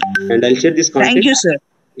 And I'll share this content. Thank you, sir.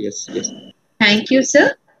 Yes. Yes. Thank you,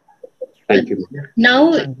 sir. Thank you.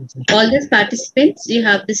 Now, all these participants, you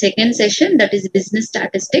have the second session, that is business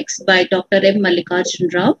statistics by Dr. M.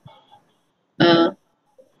 Mallikarjun Rao.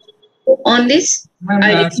 On this,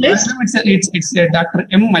 I request. It's Dr.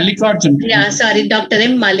 M. Mallikarjun. Yeah, sorry, Dr.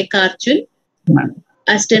 M. Mallikarjun,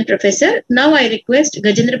 assistant professor. Now I request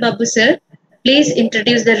Gajendra Babu sir, please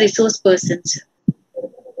introduce the resource persons.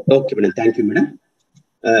 Okay, madam. Thank you, madam.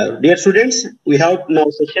 Dear students, we have now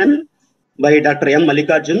session by Dr. M.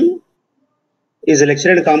 Mallikarjun. He is a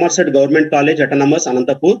lecturer in commerce at Government College, Autonomous,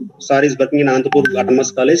 Anantapur. Sir is working in Anantapur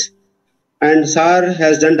Autonomous College. And Sir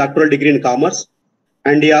has done doctoral degree in commerce.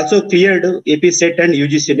 And he also cleared AP SET and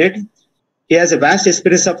UGC NET. He has a vast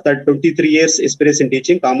experience of 23 years experience in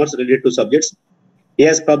teaching commerce related to subjects. He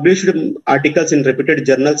has published articles in reputed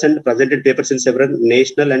journals and presented papers in several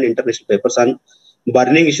national and international papers on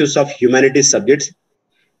burning issues of humanities subjects.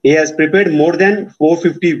 He has prepared more than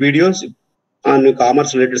 450 videos on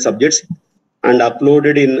commerce-related subjects and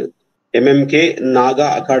uploaded in MMK Naga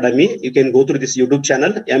Academy. You can go through this YouTube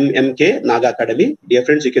channel, MMK Naga Academy. Dear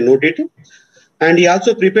friends, you can note it. And he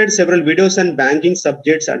also prepared several videos on banking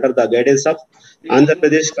subjects under the guidance of Andhra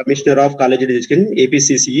Pradesh Commissioner of College Education,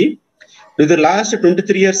 APCCE. With the last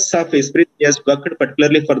 23 years of experience, he has worked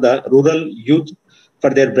particularly for the rural youth for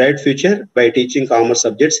their bright future by teaching commerce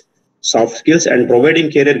subjects, soft skills, and providing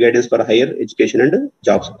career guidance for higher education and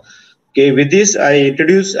jobs. Okay, with this, I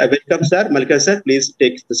welcome Sir. Malika Sir, please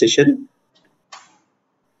take the session.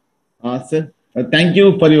 Sir, thank you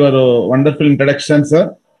for your wonderful introduction, sir.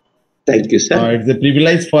 Thank you, sir. It's a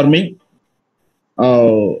privilege for me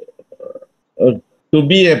to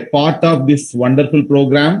be a part of this wonderful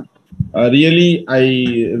program. I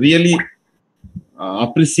really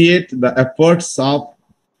appreciate the efforts of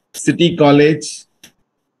City College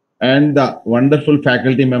and the wonderful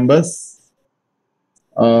faculty members.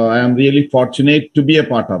 I am really fortunate to be a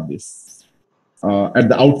part of this. At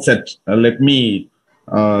the outset, let me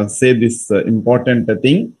say this important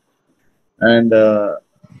thing. And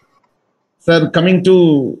sir, coming to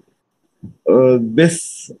this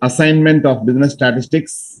assignment of business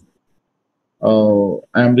statistics,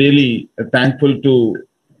 I am really thankful to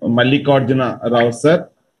Mallikarjuna Rao sir.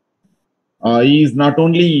 He is not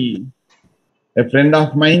only a friend of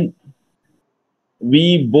mine, we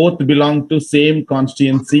both belong to same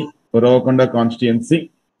constituency, Ravakunda constituency,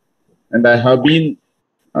 and I have been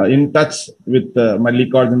in touch with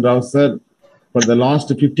Mallikarjuna Rao sir for the last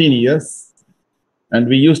 15 years, and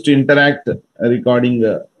we used to interact regarding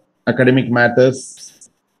academic matters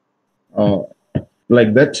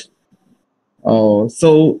like that. So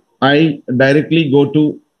I directly go to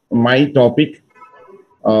my topic.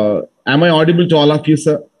 Am I audible to all of you,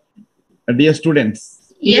 sir? Dear students?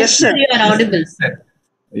 Yes, sir. You are audible.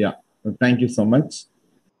 Yeah, thank you so much.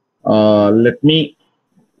 Let me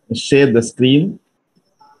share the screen.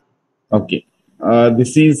 Okay,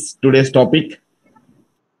 this is today's topic.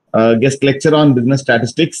 Guest lecture on business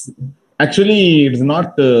statistics. Actually, it's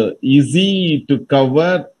not easy to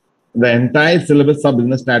cover the entire syllabus of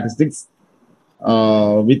business statistics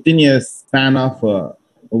within a span of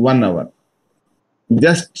 1 hour.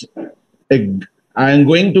 Just I am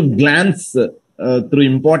going to glance through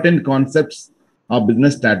important concepts of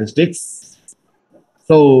business statistics.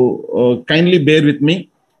 So kindly bear with me.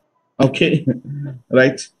 Okay,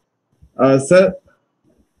 right, sir.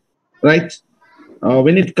 Right.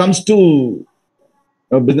 When it comes to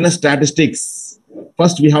business statistics,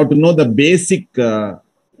 first we have to know the basic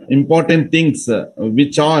important things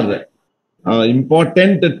which are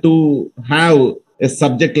important to have a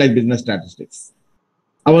subject like business statistics.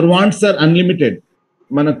 Our wants are unlimited.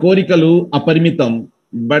 Mana korikalu aparimitam,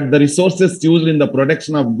 but the resources used in the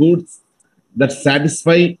production of goods that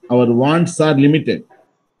satisfy our wants are limited.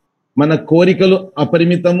 Mana korikalu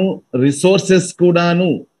aparimitamu, resources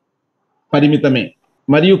kudanu పరిమితమే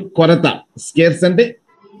మరియు కొరత scares అంటే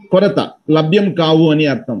కొరత లభ్యం కావు అని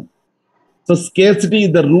అర్థం. So scarcity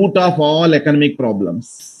is the root of all economic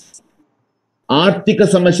problems. ఆర్థిక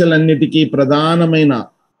సమస్యలన్నిటికీ ప్రధానమైన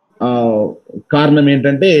కారణం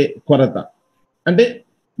ఏంటంటే కొరత. అంటే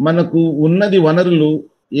మనకు ఉన్నది వనరులు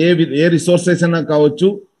ఏ రిసోర్సెస్ అయినా కావచ్చు,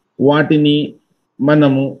 వాటిని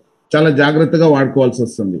మనము చాలా జాగ్రత్తగా వాడుకోవాల్సి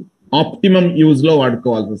వస్తుంది. ఆప్టిమమ్ యూజ్ లో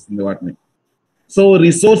వాడుకోవాల్సి వస్తుంది వాటిని. So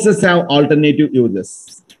resources have alternative uses.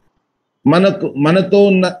 మనతో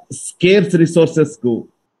ఉన్న స్కేర్స్ రిసోర్సెస్ కు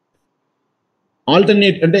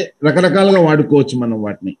ఆల్టర్నేట్ అంటే రకరకాలుగా వాడుకోవచ్చు మనం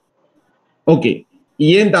వాటిని. ఓకే,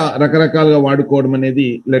 ఏంట రకరకాలుగా వాడుకోవడం అనేది,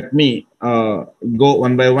 let me go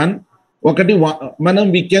one by one. ఒకటి, మనం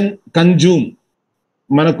వి కెన్ కన్జ్యూమ్,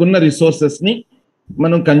 మనకున్న రిసోర్సెస్ ని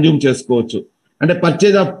మనం కన్జ్యూమ్ చేసుకోవచ్చు. అంటే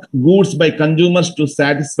purchase of goods by consumers to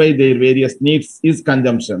satisfy their various needs is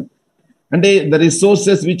consumption. అంటే the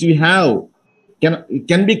resources which we have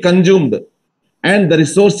can be consumed, and the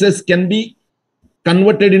resources can be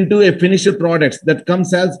converted into a finished products that comes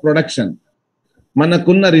as production.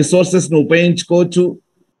 మనకున్న resources ను ఉపయోగించుకోవచ్చు.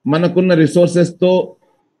 మనకున్న resources తో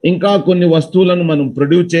ఇంకా కొన్ని వస్తువులను మనం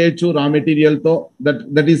ప్రొడ్యూస్ చేయొచ్చు రా మెటీరియల్ తో.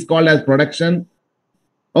 That is called as production.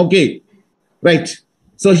 Okay, right.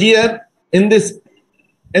 So here in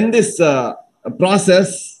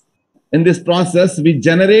this process we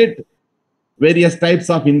generate various types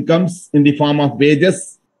of incomes in the form of wages,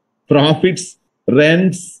 profits,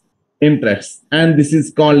 rents, interests, and this is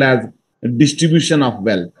called as distribution of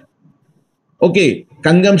wealth. Okay,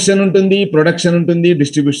 consumption untundi, production untundi,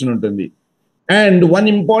 distribution untundi, and one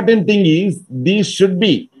important thing is these should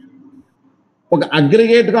be ఒక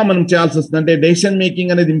aggregate గా మనం చేయాల్సి వస్తుంది. అంటే decision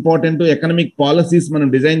making అనేది important. Economic policies మనం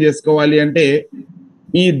design చేసుకోవాలి అంటే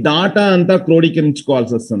ఈ డాటా అంతా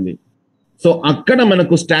క్రోడీకరించుకోవాల్సి వస్తుంది. సో అక్కడ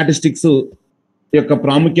మనకు స్టాటిస్టిక్స్ యొక్క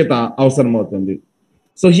ప్రాముఖ్యత అవసరం అవుతుంది.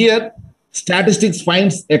 So here statistics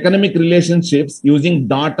finds economic relationships using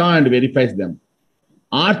data and verifies them.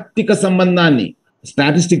 ఆర్థిక సంబంధాన్ని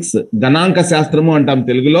స్టాటిస్టిక్స్ గణాంక శాస్త్రము అంటాం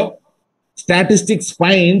తెలుగులో. Statistics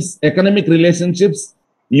finds economic relationships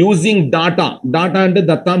using data, data అంటే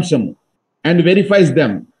దత్తాంశము, and verifies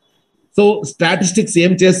them. So statistics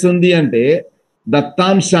ఏం చేస్తుంది అంటే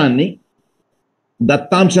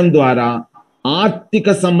దత్తాంశం ద్వారా ఆర్థిక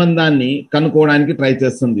సంబంధాన్ని కనుక్కోవడానికి ట్రై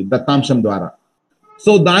చేస్తుంది దత్తాంశం ద్వారా.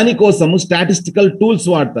 సో దానికోసము స్టాటిస్టికల్ టూల్స్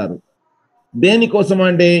వాడతారు. దేనికోసం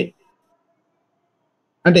అంటే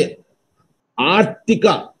ఆర్థిక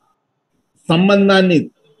సంబంధాన్ని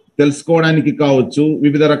తెలుసుకోవడానికి కావచ్చు,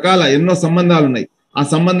 వివిధ రకాల ఎన్నో సంబంధాలు ఉన్నాయి, ఆ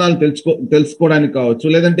సంబంధాలు తెలుసుకోవడానికి కావచ్చు,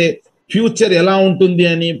 లేదంటే ఫ్యూచర్ ఎలా ఉంటుంది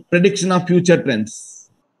అని ప్రెడిక్షన్ ఆఫ్ ఫ్యూచర్ ట్రెండ్స్.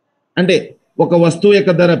 అంటే ఒక వస్తువు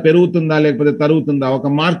యొక్క ధర పెరుగుతుందా లేకపోతే తరుగుతుందా, ఒక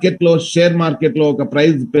మార్కెట్లో షేర్ మార్కెట్లో ఒక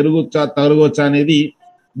ప్రైస్ పెరుగుచ్చా తరగవచ్చా అనేది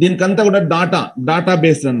దీనికంతా కూడా డాటా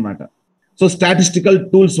బేస్డ్ అనమాట. సో స్టాటిస్టికల్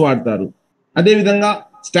టూల్స్ వాడతారు. అదేవిధంగా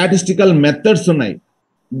స్టాటిస్టికల్ మెథడ్స్ ఉన్నాయి.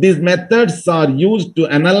 These methods are used to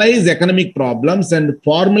analyse economic problems and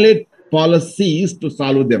formulate policies to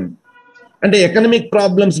solve them. అంటే ఎకనామిక్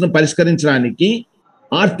ప్రాబ్లమ్స్ ను పరిష్కరించడానికి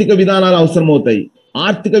ఆర్థిక విధానాలు అవసరం అవుతాయి.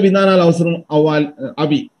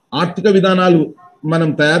 ఆర్థిక విధానాలు మనం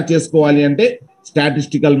తయారు చేసుకోవాలి అంటే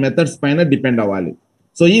స్టాటిస్టికల్ మెథడ్స్ పైన డిపెండ్ అవ్వాలి.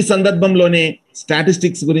 సో ఈ సందర్భంలోనే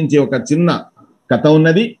స్టాటిస్టిక్స్ గురించి ఒక చిన్న కథ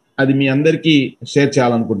ఉన్నది, అది మీ అందరికీ షేర్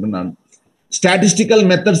చేయాలనుకుంటున్నాను. Statistical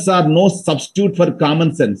methods are no substitute for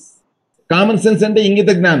common sense. Common sense అంటే ఇంగిత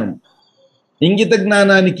జ్ఞానం. ఇంగిత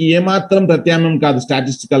జ్ఞానానికి ఏమాత్రం ప్రత్యామ్నాయం కాదు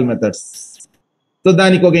స్టాటిస్టికల్ మెథడ్స్. సో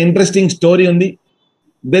దానికి ఒక ఇంట్రెస్టింగ్ స్టోరీ ఉంది.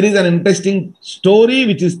 There is an interesting story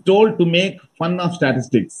which is told to make fun of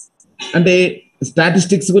statistics. అంటే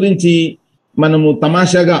స్టాటిస్టిక్స్ గురించి మనము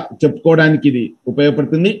తమాషాగా చెప్పుకోవడానికి ఇది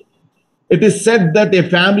ఉపయోగపడుతుంది. It is said that A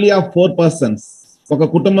family of 4 persons, ఒక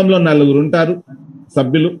కుటుంబంలో 4 ఉంటారు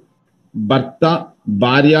సభ్యులు, భర్త,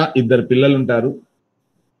 భార్య, 2 పిల్లలు ఉంటారు.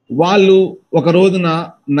 వాళ్ళు ఒక రోజున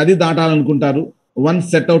నది దాటాలనుకుంటారు. One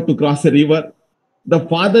set out to cross a river. The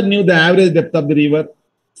father new the average depth of the river.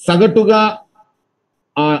 సగటుగా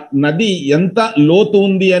ఆ నది ఎంత లోతు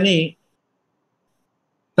ఉంది అని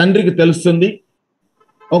తండ్రికి తెలుస్తుంది.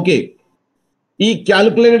 ఓకే, ఈ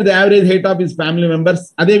calculated the average height of his family members.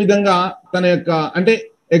 అదే విధంగా తన యొక్క అంటే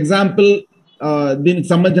ఎగ్జాంపుల్, దీనికి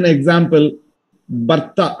సంబంధించిన ఎగ్జాంపుల్,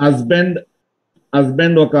 భర్త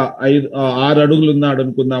హస్బెండ్ ఒక 6 అడుగులు ఉన్నాడు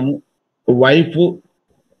అనుకుందాము.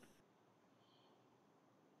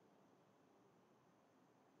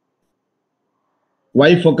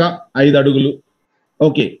 వైఫ్ ఒక 5 అడుగులు.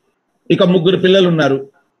 ఓకే, ఇక 3 పిల్లలు ఉన్నారు.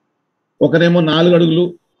 ఒకరేమో 4 అడుగులు,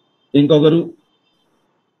 ఇంకొకరు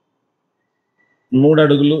 3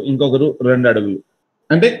 అడుగులు, ఇంకొకరు 2 అడుగులు.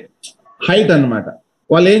 అంటే హైట్ అన్నమాట.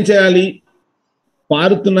 వాళ్ళు ఏం చేయాలి?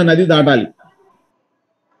 పారుతున్న నది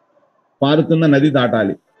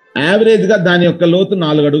దాటాలి. యావరేజ్ గా దాని యొక్క లోతు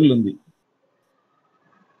 4 అడుగులు ఉంది.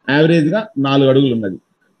 యావరేజ్ గా 4 అడుగులు ఉన్నది.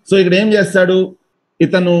 సో ఇక్కడ ఏం చేస్తాడు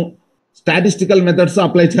ఇతను? Statistical methods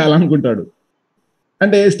apply చేయాలనుకుంటాడు.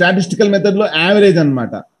 అంటే స్టాటిస్టికల్ మెథడ్ లో యావరేజ్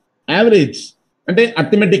అన్నమాట. యావరేజ్ అంటే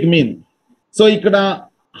అర్థమెటిక్ మీన్. సో ఇక్కడ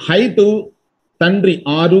హైట్ తండ్రి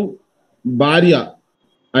 6, భార్య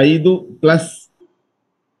 5 ప్లస్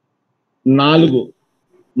 4,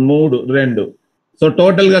 3, 2. సో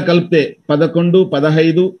టోటల్ గా కలిపితే 11,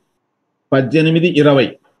 15, 18,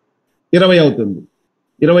 20 అవుతుంది.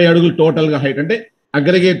 20 అడుగులు టోటల్ గా హైట్. అంటే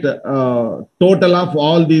aggregate total of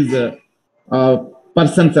all these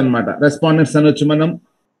persons అన్నమాట. రెస్పాండెంట్స్ అనొచ్చు మనం.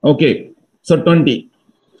 Okay, so 20.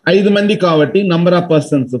 5 మంది కాబట్టి నంబర్ ఆఫ్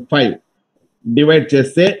పర్సన్స్ 5 డివైడ్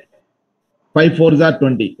చేస్తే 5 4s are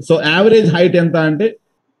 20. So average height ఎంత అంటే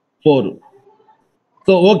 4.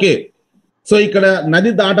 సో ఓకే, సో ఇక్కడ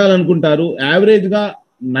నది దాటాలనుకుంటారు. యావరేజ్ గా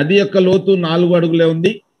నది యొక్క లోతు 4 అడుగులే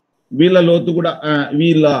ఉంది. వీళ్ళ లోతు కూడా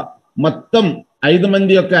వీళ్ళ మొత్తం 5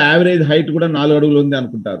 మంది యొక్క యావరేజ్ హైట్ కూడా 4 అడుగులు ఉంది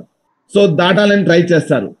అనుకుంటారు. సో దాటాలని ట్రై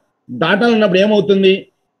చేస్తారు. దాటాలన్నప్పుడు ఏమవుతుంది?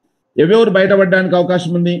 ఎవరెవరు బయటపడడానికి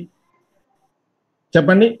అవకాశం ఉంది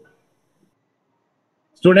చెప్పండి.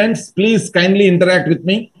 Students please kindly interact with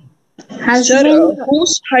me. Sir,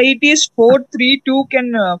 whose height is 432 can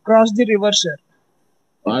cross the river, sir?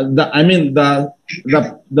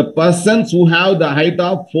 The persons who have the height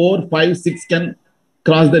of 4, 5, 6 can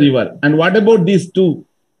cross the river. And what about these 2?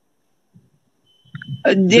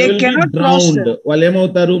 They cannot cross, sir. వాళ్ళు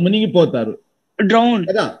ఏమవుతారు? మునిగిపోతారు. drowned.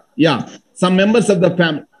 కదా yeah some members of the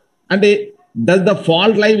family అంటే does the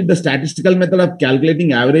fault లై with the statistical method of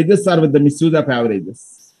calculating averages are with the misuse of averages?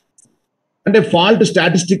 అంటే fault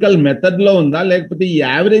statistical method లో ఉందా లేకపోతే ఈ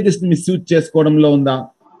యావరేజెస్ మిస్యూజ్ చేసుకోవడంలో ఉందా?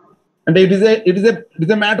 అంటే it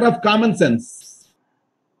is a matter of common sense.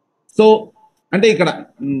 So అంటే ఇక్కడ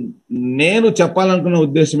నేను చెప్పాలనుకున్న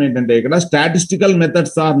ఉద్దేశం ఏంటంటే ఇక్కడ statistical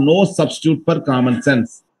methods are no substitute for common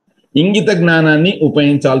sense. ఇంగిత జ్ఞానాన్ని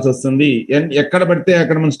ఉపయోగించాల్సి వస్తుంది. ఎక్కడ పడితే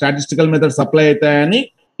అక్కడ మన స్టాటిస్టికల్ మెథడ్స్ అప్లై అవుతాయని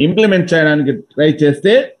ఇంప్లిమెంట్ చేయడానికి ట్రై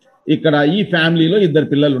చేస్తే ఇక్కడ ఈ ఫ్యామిలీలో 2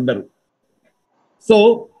 పిల్లలు ఉండరు. సో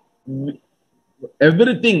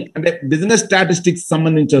ఎవ్రీథింగ్ అంటే బిజినెస్ స్టాటిస్టిక్స్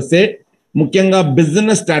సంబంధించి వస్తే ముఖ్యంగా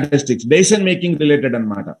business statistics decision making related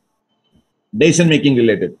అన్నమాట. Decision making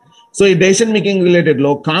related. సో ఈ డెసిషన్ మేకింగ్ రిలేటెడ్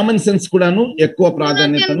లో కామన్ సెన్స్ కూడాను ఎక్కువ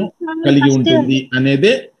ప్రాధాన్యతను కలిగి ఉంటుంది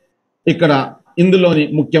అనేదే ఇక్కడ ఇందులోని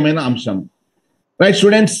ముఖ్యమైన అంశం. Right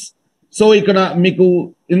students? సో ఇక్కడ మీకు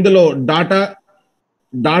ఇందులో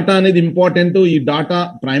డాటా అనేది ఇంపార్టెంట్. ఈ డాటా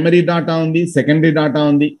ప్రైమరీ డాటా ఉంది, సెకండరీ డాటా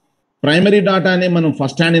ఉంది. ప్రైమరీ డాటా అనే మనం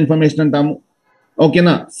ఫస్ట్ హ్యాండ్ ఇన్ఫర్మేషన్ అంటాము.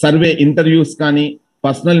 ఓకేనా? సర్వే ఇంటర్వ్యూస్ కానీ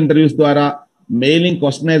పర్సనల్ ఇంటర్వ్యూస్ ద్వారా, మెయిలింగ్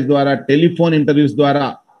క్వశ్చనైర్స్ ద్వారా, టెలిఫోన్ ఇంటర్వ్యూస్ ద్వారా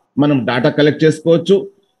మనం డాటా కలెక్ట్ చేసుకోవచ్చు.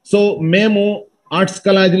 సో మేము ఆర్ట్స్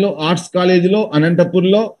కాలేజీలో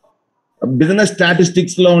అనంతపూర్లో బిజినెస్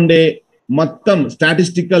స్టాటిస్టిక్స్ లో ఉండే మొత్తం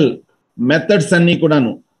స్టాటిస్టికల్ మెథడ్స్ అన్ని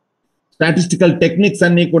కూడాను, స్టాటిస్టికల్ టెక్నిక్స్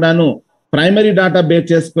అన్ని కూడాను ప్రైమరీ డాటా బేస్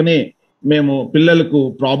చేసుకుని మేము పిల్లలకు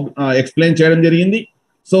ఎక్స్ప్లెయిన్ చేయడం జరిగింది.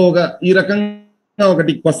 సో ఈ రకంగా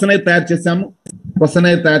ఒకటి క్వశ్చన్ అయితే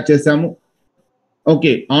తయారు చేశాము.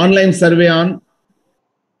 Okay, online survey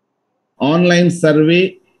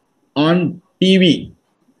on TV.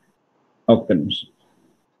 ఒక్క నిమిషం.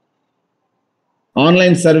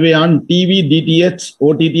 Online survey on TV, DTH,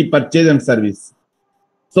 OTT purchase and service.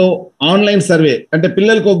 So online survey అంటే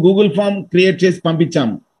పిల్లలకు గూగుల్ ఫామ్ క్రియేట్ చేసి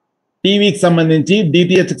పంపించాము. టీవీకి సంబంధించి,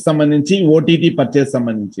 డిటిహెచ్కి సంబంధించి, ఓటీటీ పర్చేజ్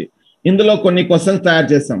సంబంధించి ఇందులో కొన్ని క్వశ్చన్స్ తయారు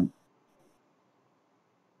చేసాం.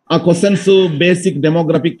 ఆ క్వశ్చన్స్ బేసిక్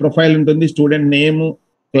డెమోగ్రఫిక్ ప్రొఫైల్ ఉంటుంది, student name,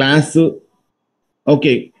 class.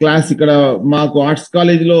 Okay, class ఇక్కడ మాకు ఆర్ట్స్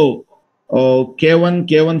కాలేజీలో K1,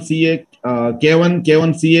 K1CA, K1,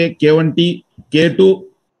 K1CA, K1T, K2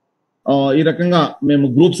 ఈ రకంగా మేము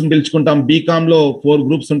గ్రూప్స్ పిలుచుకుంటాం. బీకామ్ లో 4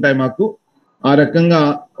 గ్రూప్స్ ఉంటాయి మాకు. ఆ రకంగా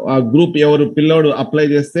ఆ గ్రూప్ ఎవరు పిల్లోడు అప్లై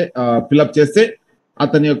చేస్తే ఫిల్అప్ చేస్తే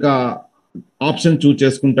అతని యొక్క ఆప్షన్ చూస్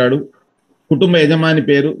చేసుకుంటాడు. కుటుంబ యజమాని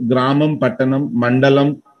పేరు, గ్రామం, పట్టణం, మండలం,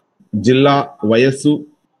 జిల్లా, వయస్సు,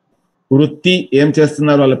 వృత్తి, ఏం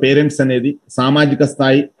చేస్తున్నారు వాళ్ళ పేరెంట్స్ అనేది, సామాజిక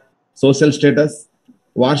స్థాయి, సోషల్ స్టేటస్,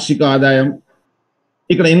 వార్షిక ఆదాయం,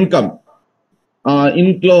 ఇక్కడ ఇన్కమ్,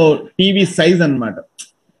 ఇంట్లో టీవీ సైజ్ అన్నమాట.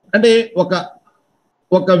 అంటే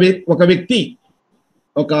ఒక వ్యక్తి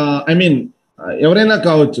ఎవరైనా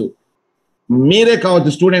కావచ్చు, మీరే కావచ్చు.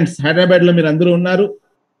 స్టూడెంట్స్ హైదరాబాద్ లో మీరు అందరూ ఉన్నారు,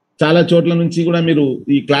 చాలా చోట్ల నుంచి కూడా మీరు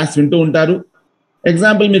ఈ క్లాస్ వింటూ ఉంటారు.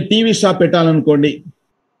 ఎగ్జాంపుల్, మీరు టీవీ షాప్ పెట్టాలనుకోండి.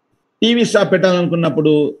 టీవీ షాప్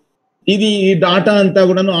పెట్టాలనుకున్నప్పుడు ఈ డాటా అంతా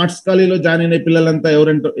కూడాను ఆర్ట్స్ కాలేజీలో జాయిన్ అయిన పిల్లలంతా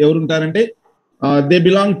ఎవరుంటారంటే they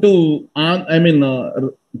belong to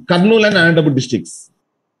Kurnool and Anantapur districts.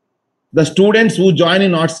 The students who join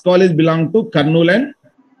in arts college belong to Kurnool and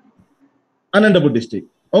Anantapur district.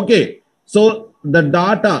 Okay, so the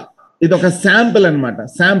data ఇది ఒక sample అన్నమాట.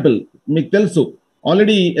 Sample మీకు తెలుసు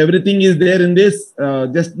already, everything is there in this.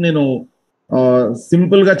 Just నేను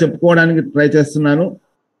simple గా చెప్పుకోవడానికి try చేస్తున్నాను.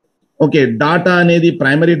 Okay, data అనేది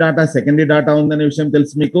ప్రైమరీ డాటా, సెకండరీ డాటా ఉందనే విషయం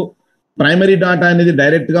తెలుసు మీకు. ప్రైమరీ డాటా అనేది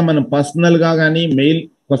డైరెక్ట్ గా మనం పర్సనల్ గా కానీ మెయిల్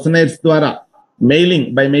క్వశ్చనైర్స్ ద్వారా,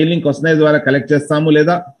 మెయిలింగ్ క్వశ్చనైర్ ద్వారా కలెక్ట్ చేస్తాము,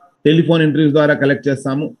 లేదా టెలిఫోన్ ఇంటర్వ్యూస్ ద్వారా కలెక్ట్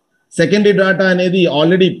చేస్తాము. సెకండరీ డాటా అనేది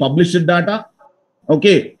ఆల్రెడీ పబ్లిష్డ్ డాటా.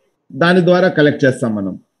 ఓకే, దాని ద్వారా కలెక్ట్ చేస్తాం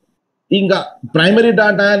మనం. ఇంకా ప్రైమరీ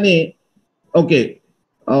డాటాని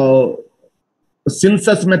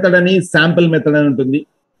సిన్సస్ మెథడ్ అని, శాంపుల్ మెథడ్ అని ఉంటుంది.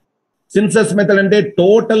 సిన్సస్ మెథడ్ అంటే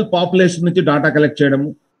టోటల్ పాపులేషన్ నుంచి డాటా కలెక్ట్ చేయడము.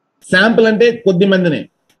 శాంపుల్ అంటే కొద్ది మందినే.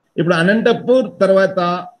 ఇప్పుడు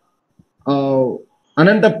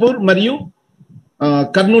అనంతపూర్ మరియు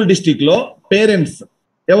కర్నూలు డిస్టిక్ లో పేరెంట్స్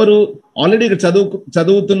ఎవరు, ఆల్రెడీ ఇక్కడ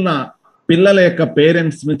చదువుతున్న పిల్లల యొక్క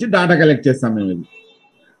పేరెంట్స్ నుంచి డాటా కలెక్ట్ చేస్తాం మేము.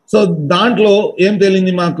 సో దాంట్లో ఏం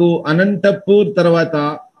తేలింది మాకు, అనంతపూర్ తర్వాత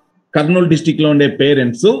కర్నూలు డిస్టిక్ లో ఉండే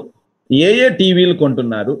పేరెంట్స్ ఏ టీవీలు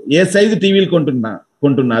కొంటున్నారు, ఏ సైజు టీవీలు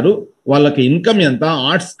కొంటున్నారు, వాళ్ళకి ఇన్కమ్ ఎంత,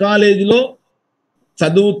 ఆర్ట్స్ కాలేజీలో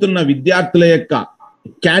చదువుతున్న విద్యార్థుల యొక్క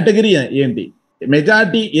కేటగిరీ ఏంటి,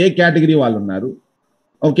 మెజారిటీ ఏ కేటగిరీ వాళ్ళు ఉన్నారు.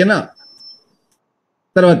 ఓకేనా?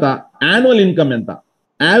 తర్వాత యాన్యువల్ ఇన్కమ్ ఎంత,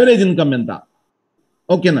 యావరేజ్ ఇన్కమ్ ఎంత.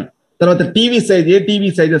 ఓకేనా? తర్వాత టీవీ సైజ్, ఏ టీవీ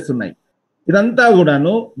సైజెస్ ఉన్నాయి. ఇదంతా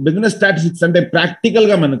కూడాను బిజినెస్ స్టాటిస్టిక్స్ అంటే ప్రాక్టికల్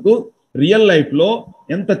గా మనకు రియల్ లైఫ్ లో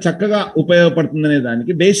ఎంత చక్కగా ఉపయోగపడుతుంది అనే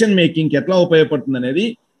దానికి, డెసిషన్ మేకింగ్ ఎట్లా ఉపయోగపడుతుంది అనేది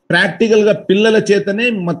ప్రాక్టికల్ గా పిల్లల చేతనే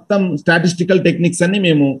మొత్తం స్టాటిస్టికల్ టెక్నిక్స్ అన్ని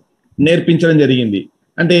మేము నేర్పించడం జరిగింది.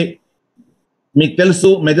 అంటే మీకు తెలుసు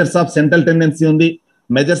మెజర్స్ ఆఫ్ సెంట్రల్ టెండెన్సీ ఉంది,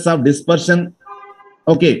 మెజర్స్ ఆఫ్ డిస్పర్షన్.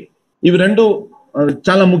 ఓకే, ఇవి రెండు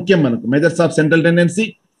చాలా ముఖ్యం మనకు. Measures of central tendency,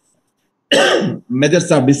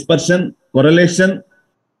 measures of dispersion, correlation,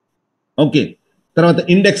 okay, తర్వాత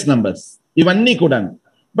ఇండెక్స్ నంబర్స్, ఇవన్నీ కూడా.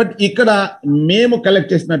 బట్ ఇక్కడ మేము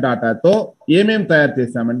కలెక్ట్ చేసిన డాటాతో ఏమేమి తయారు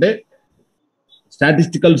చేసామంటే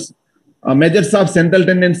statistical measures of central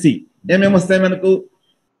tendency ఏమేమి వస్తాయి మనకు?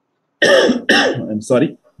 Sorry,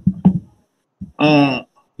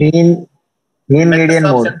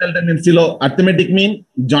 central టెండెన్సీలో arithmetic mean,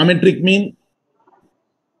 geometric mean,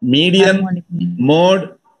 median, mode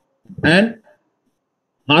and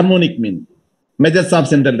harmonic mean. Measures of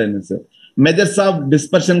central tendency. Measures of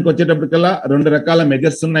dispersion కి వచ్చేటప్పటికల్లా 2 రకాల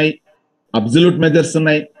మెజర్స్ ఉన్నాయి. అబ్సల్యూట్ మెజర్స్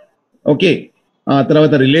ఉన్నాయి, ఓకే,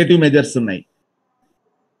 తర్వాత రిలేటివ్ మెజర్స్ ఉన్నాయి,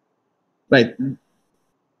 రైట్.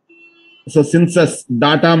 సో సిన్సస్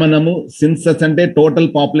డాటా, మనము సిన్సస్ అంటే టోటల్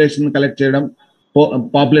పాపులేషన్ కలెక్ట్ చేయడం,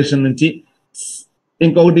 పాపులేషన్ నుంచి.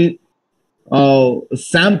 ఇంకొకటి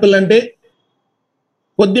శాంపుల్ అంటే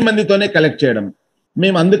కొద్ది మందితోనే కలెక్ట్ చేయడం.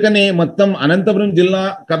 మేము అందుకనే మొత్తం అనంతపురం జిల్లా,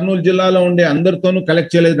 కర్నూలు జిల్లాలో ఉండే అందరితోనూ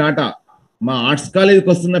కలెక్ట్ చేయలేదు డాటా. మా ఆర్ట్స్ కాలేజీకి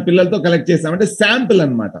వస్తున్న పిల్లలతో కలెక్ట్ చేసామంటే శాంపుల్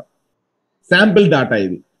అన్నమాట, శాంపుల్ డాటా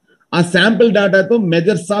ఇది. ఆ sample డాటాతో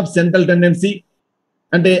measures of central tendency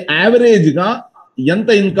అంటే యావరేజ్ గా ఎంత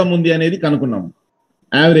ఇన్కమ్ ఉంది అనేది కనుక్కున్నాం,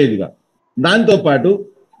 యావరేజ్ గా. దాంతో పాటు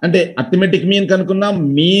అంటే arithmetic mean కనుక్కున్నాం,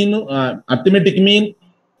 arithmetic mean,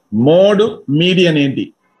 mode, median ఏంటి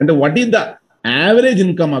అంటే what is the average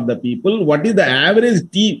income of the people, what is the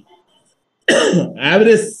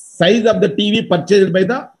average size of the TV purchased by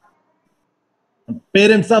the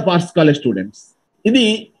parents of arts college students. ఇది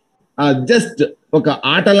just ఒక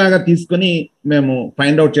ఆటలాగా తీసుకొని మేము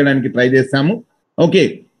find out చేయడానికి try చేశాము. Okay,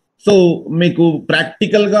 so మీకు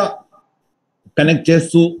practical గా connect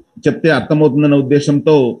చేస్తూ చెప్తే అర్థమవుతుందన్న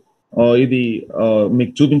ఉద్దేశంతో ఇది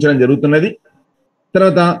మీకు చూపించడం జరుగుతున్నది.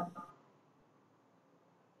 తర్వాత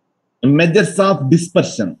measures of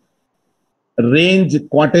dispersion, range,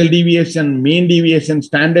 quartile deviation, mean deviation,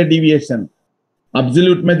 standard deviation,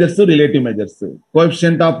 absolute measures, relative measures,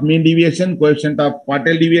 coefficient of mean deviation, coefficient of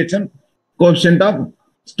quartile deviation, coefficient of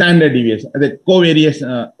standard deviation, అదే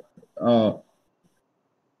కోవేరియేషన్,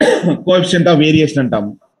 కోఎఫిషియంట్ ఆఫ్ వేరియేషన్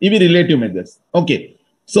అంటాము. ఇవి రిలేటివ్ మెజర్స్. ఓకే,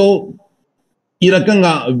 సో ఈ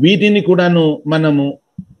రకంగా వీటిని కూడాను మనము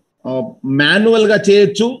manual గా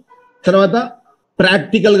చేయొచ్చు, తర్వాత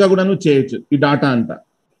ప్రాక్టికల్ గా కూడాను చేయొచ్చు ఈ డాటా అంతా.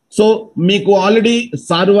 సో మీకు ఆల్రెడీ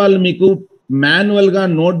సార్ వాళ్ళు మీకు మాన్యువల్ గా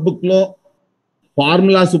నోట్బుక్ లో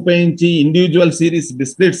ఫార్ములాస్ ఉపయోగించి individual series,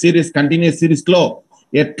 discrete series, continuous series లో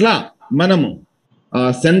ఎట్లా మనము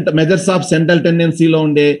మెజర్స్ ఆఫ్ సెంట్రల్ టెండెన్సీలో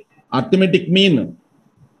ఉండే arithmetic mean,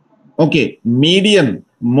 okay, median,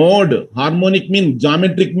 mode, harmonic mean,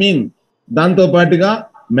 geometric mean, దాంతో పాటుగా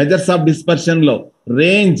మెజర్స్ ఆఫ్ డిస్పర్షన్ లో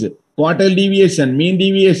range, quartile deviation, mean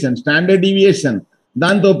deviation, standard deviation,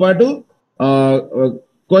 దాంతో పాటు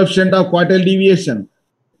coefficient of quartile deviation,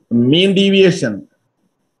 mean deviation,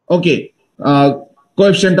 okay,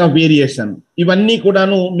 coefficient of variation, ఇవన్నీ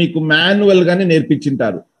కూడాను మీకు manual గానే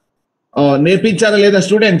నేర్పించింటారు. నేర్పించారా లేదా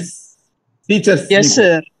స్టూడెంట్స్, టీచర్స్?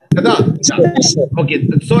 కదా. Okay,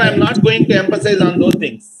 so I am not going to emphasize on those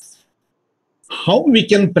things. How we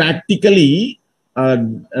can practically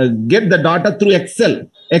get the data through Excel.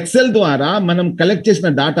 Excel ద్వారా మనం collect చేసిన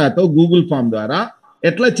డాటాతో Google form ద్వారా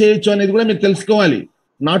ఎట్లా చేయొచ్చు అనేది కూడా మీరు తెలుసుకోవాలి.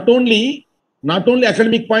 Not only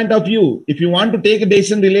academic point of view. If you want to take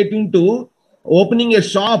decision relating to opening A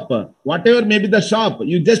shop, what ever may be the shop,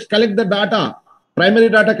 you just collect the data, primary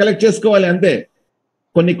data collect చేసుకోవాలి అంతే.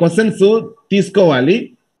 కొన్ని questions తీసుకోవాలి.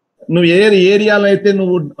 నువ్వు ఏ ఏరియాలో అయితే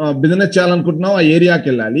నువ్వు business చేయాలనుకుంటున్నావు ఆ ఏరియాకి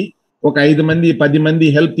వెళ్ళాలి. ఒక 5 మంది 10 మంది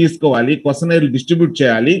హెల్ప్ తీసుకోవాలి. క్వశ్చనైర్ డిస్ట్రిబ్యూట్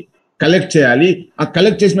చేయాలి, కలెక్ట్ చేయాలి. ఆ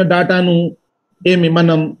కలెక్ట్ చేసిన డాటాను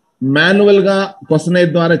మనం మాన్యువల్ గా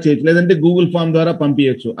క్వశ్చనైర్ ద్వారా చేయొచ్చు, లేదంటే గూగుల్ ఫామ్ ద్వారా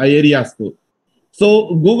పంపించచ్చు ఆ ఏరియాస్ కు. సో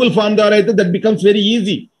గూగుల్ ఫామ్ ద్వారా అయితే దట్ బికమ్స్ వెరీ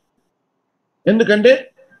ఈజీ. ఎందుకంటే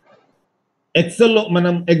ఎక్సెల్లో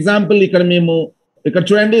మనం ఎగ్జాంపుల్ ఇక్కడ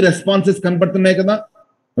చూడండి, రెస్పాన్సెస్ కనపడుతున్నాయి కదా.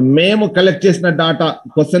 మేము కలెక్ట్ చేసిన డాటా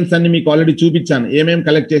క్వశ్చన్స్ అన్ని మీకు ఆల్రెడీ చూపించాను, ఏమేమి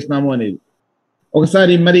కలెక్ట్ చేసినాము అనేది.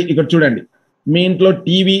 ఒకసారి మరి ఇక్కడ చూడండి, మీ ఇంట్లో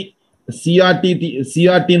టీవీ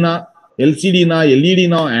సిఆర్టీనా, ఎల్సిడినా,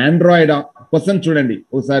 ఎల్ఈడినా, ఆండ్రాయిడా? క్వశ్చన్ చూడండి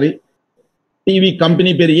ఒకసారి. టీవీ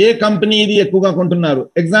కంపెనీ పేరు, ఏ కంపెనీ ఇది ఎక్కువగా కొంటున్నారు?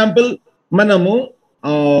 ఎగ్జాంపుల్ మనము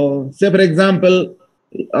ఫర్ ఎగ్జాంపుల్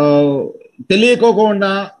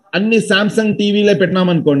తెలియకోకుండా అన్ని శాంసంగ్ టీవీలే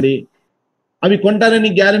పెట్టినామనుకోండి, అవి కొంటారని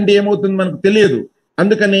గ్యారంటీ ఏమవుతుంది మనకు తెలియదు.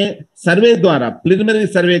 అందుకనే సర్వే ద్వారా, ప్రిలిమినరీ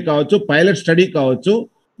సర్వే కావచ్చు, పైలట్ స్టడీ కావచ్చు,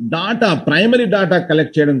 ప్రైమరీ డాటా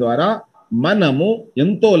కలెక్ట్ చేయడం ద్వారా మనము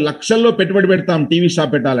ఎంతో లక్షల్లో పెట్టుబడి పెడతాం టీవీ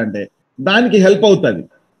షాప్ పెట్టాలంటే, దానికి హెల్ప్ అవుతుంది.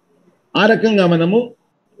 ఆ రకంగా మనము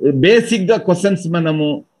బేసిక్ గా క్వశ్చన్స్ మనము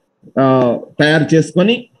తయారు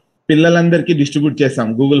చేసుకొని పిల్లలందరికీ డిస్ట్రిబ్యూట్ చేసాం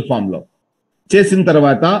గూగుల్ ఫామ్ లో. చేసిన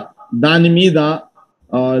తర్వాత దాని మీద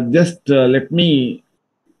జస్ట్ లెట్ మీ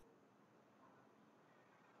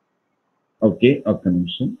ఓకే ఒక్క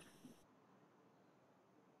నిమిషం,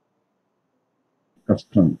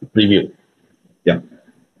 కష్టం ప్రివ్యూ,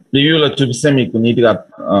 ప్రివ్యూలో చూపిస్తే మీకు నీట్గా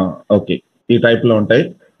ఓకే ఈ టైప్ లో ఉంటాయి.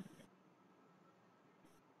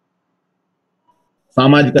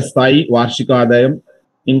 సామాజిక స్థాయి, వార్షిక ఆదాయం,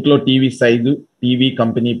 ఇంట్లో టీవీ సైజు, టీవీ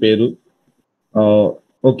కంపెనీ పేరు,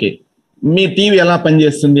 ఓకే మీ టీవీ ఎలా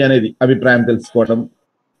పనిచేస్తుంది అనేది అభిప్రాయం తెలుసుకోవడం.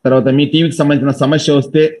 తర్వాత మీ టీవీకి సంబంధించిన సమస్య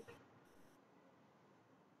వస్తే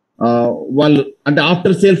వాళ్ళు అంటే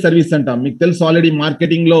ఆఫ్టర్ సేల్ సర్వీస్ అంటాం. మీకు తెలుసు ఆల్రెడీ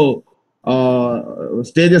మార్కెటింగ్ లో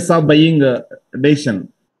స్టేజెస్ ఆఫ్ బయింగ్ డెసిషన్,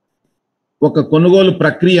 ఒక కొనుగోలు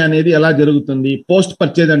ప్రక్రియ అనేది ఎలా జరుగుతుంది. పోస్ట్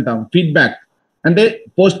పర్చేజ్ అంటాం, ఫీడ్బ్యాక్ అంటే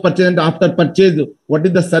పోస్ట్ పర్చేజ్ అంటే after purchase what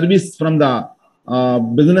is the service from the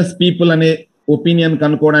business people అనే ఒపీనియన్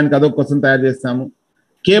కనుక్కోవడానికి అదొక క్వశ్చన్ తయారు చేస్తాము.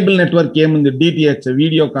 కేబుల్ నెట్వర్క్ ఏముంది, డిటిహెచ్,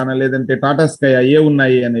 వీడియో కానా లేదంటే టాటా స్కై ఏ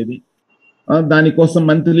ఉన్నాయి అనేది, దానికోసం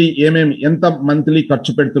మంత్లీ ఎంత మంత్లీ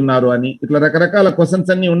ఖర్చు పెడుతున్నారు అని, ఇట్లా రకరకాల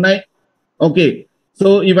క్వశ్చన్స్ అన్ని ఉన్నాయి. ఓకే, సో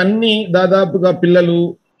ఇవన్నీ దాదాపుగా పిల్లలు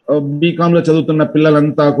బీకామ్ లో చదువుతున్న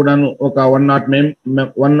పిల్లలంతా కూడాను ఒక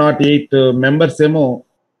 108 మెంబర్స్ ఏమో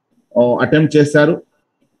అటెంప్ట్ చేశారు.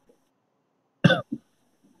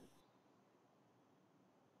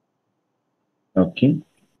 ఓకే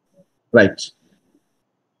రైట్,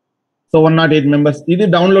 సో 108 మెంబర్స్ ఇది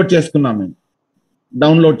డౌన్లోడ్ చేసుకున్నాం మేము.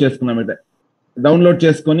 డౌన్లోడ్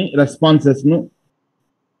చేసుకొని రెస్పాన్సెస్ ను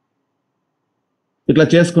ఇట్లా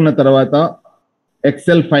చేసుకున్న తర్వాత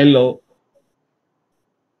ఎక్సెల్ ఫైల్లో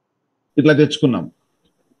ఇట్లా తెచ్చుకున్నాం.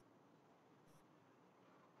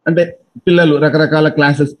 అంటే పిల్లలు రకరకాల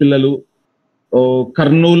క్లాసెస్ పిల్లలు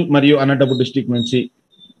కర్నూలు మరియు అనంతపురం డిస్ట్రిక్ట్ నుంచి.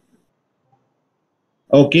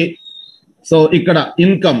 ఓకే, సో ఇక్కడ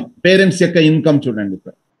ఇన్కమ్, పేరెంట్స్ యొక్క ఇన్కమ్ చూడండి.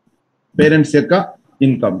 ఇక్కడ పేరెంట్స్ యొక్క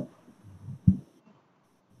ఇన్కమ్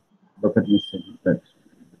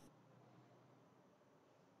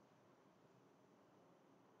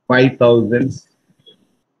 5,000.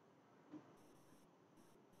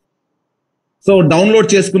 సో డౌన్లోడ్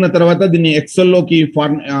చేసుకున్న తర్వాత దీన్ని ఎక్సెల్లోకి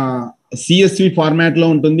సిఎస్వి ఫార్మాట్ లో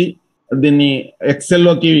ఉంటుంది. దీన్ని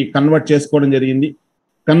ఎక్సెల్లోకి కన్వర్ట్ చేసుకోవడం జరిగింది.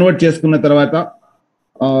 కన్వర్ట్ చేసుకున్న తర్వాత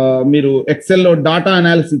మీరు ఎక్సెల్లో డాటా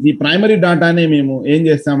అనాలిసిస్, ఈ ప్రైమరీ డాటానే మేము ఏం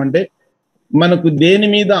చేస్తామంటే మనకు దేని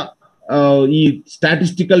మీద ఈ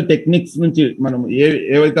స్టాటిస్టికల్ టెక్నిక్స్ నుంచి మనం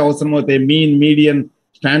ఏవైతే అవసరమవుతాయి, మీన్, మీడియన్,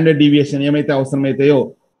 స్టాండర్డ్ డీవియేషన్ ఏమైతే అవసరమవుతాయో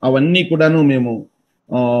అవన్నీ కూడాను మేము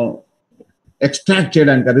ఎక్స్ట్రాక్ట్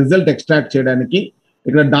చేయడానికి, రిజల్ట్ ఎక్స్ట్రాక్ట్ చేయడానికి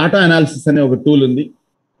ఇక్కడ డాటా అనాలిసిస్ అనే ఒక టూల్ ఉంది.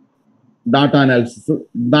 డాటా అనాలిసిస్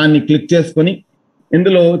దాన్ని క్లిక్ చేసుకొని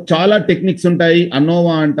ఇందులో చాలా టెక్నిక్స్ ఉంటాయి.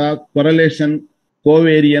 అనోవా అంట, కొరలేషన్,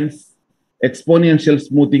 కోవేరియన్స్, ఎక్స్పోనెన్షియల్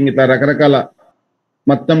స్మూతింగ్, ఇట్లా రకరకాల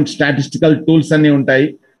మొత్తం స్టాటిస్టికల్ టూల్స్ అన్ని ఉంటాయి.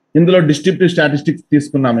 ఇందులో డిస్క్రిప్టివ్ స్టాటిస్టిక్స్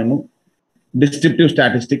తీసుకున్నాం మేము. Descriptive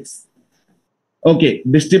statistics, okay,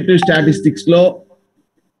 descriptive statistics లో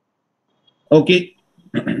ఓకే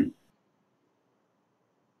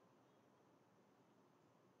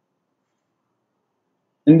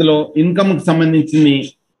ఇందులో ఇన్కమ్ కి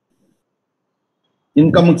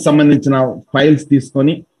సంబంధించిన ఫైల్స్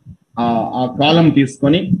తీసుకొని ఆ కాలం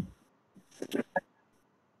తీసుకొని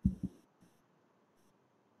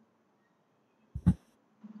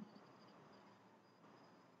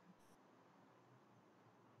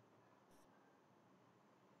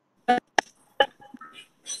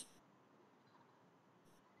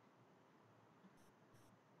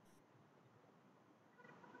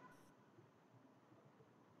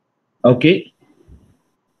ఓకే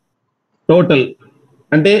టోటల్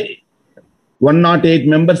అంటే 108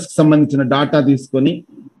 మెంబర్స్ కి సంబంధించిన డాటా తీసుకొని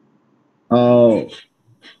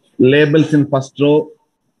లేబుల్స్ ఇన్ ఫస్ట్ రో,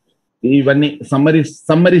 ఇవన్నీ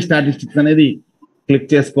సమ్మరీ స్టాటిస్టిక్స్ అనేది క్లిక్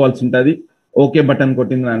చేసుకోవాల్సి ఉంటుంది. ఓకే బటన్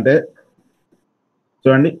కొట్టిందంటే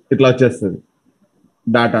చూడండి ఇట్లా వచ్చేస్తుంది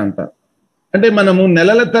డాటా అంతా. అంటే మనము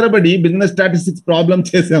నెలల తరబడి బిజినెస్ స్టాటిస్టిక్స్ ప్రాబ్లం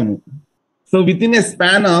చేసాము. So with in a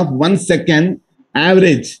span of 1 second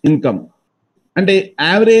average income, అంటే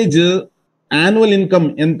యావరేజ్ యాన్యువల్ ఇన్కమ్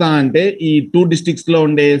ఎంత అంటే ఈ 2 డిస్ట్రిక్ట్స్ లో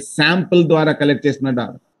ఉండే శాంపుల్ ద్వారా కలెక్ట్ చేసిన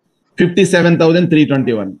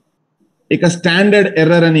 57,321. ఇక స్టాండర్డ్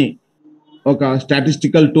ఎర్రర్ అని ఒక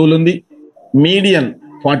స్టాటిస్టికల్ టూల్ ఉంది. మీడియన్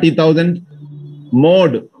 40,000,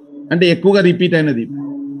 మోడ్ అంటే ఎక్కువగా రిపీట్ అయినది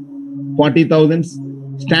 40,000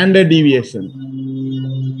 standard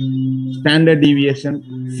deviation,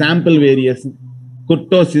 sample variation,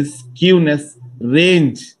 కుర్టోసిస్, క్యూనెస్,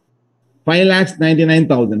 range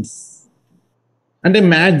 5,99,000. అంటే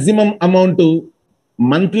మ్యాక్సిమం అమౌంట్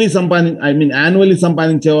మంత్లీ యాన్యువల్లీ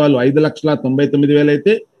సంపాదించే వాళ్ళు 5,99,000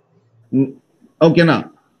 అయితే ఓకేనా,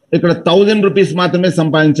 ఇక్కడ 1,000 రూపీస్ మాత్రమే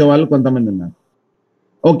సంపాదించే వాళ్ళు కొంతమంది ఉన్నారు.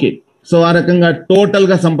 ఓకే, సో ఆ రకంగా టోటల్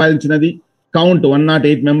గా సంపాదించినది count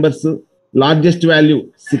 108 members, largest value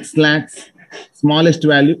 6 lakhs, smallest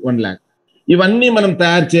value 1 lakh. ఇవన్నీ మనం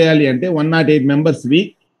తయారు చేయాలి అంటే 108 మెంబర్స్ వి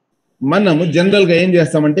మనము జనరల్ గా ఏం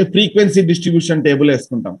చేస్తామంటే ఫ్రీక్వెన్సీ డిస్ట్రిబ్యూషన్ టేబుల్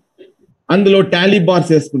వేసుకుంటాం, అందులో టాలీ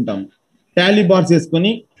బార్స్ వేసుకుంటాం. టాలీ బార్స్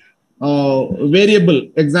వేసుకొని వేరియబుల్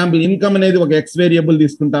ఎగ్జాంపుల్ ఇన్కమ్ అనేది ఒక ఎక్స్ వేరియబుల్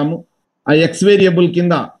తీసుకుంటాము. ఆ ఎక్స్ వేరియబుల్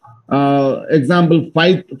కింద ఎగ్జాంపుల్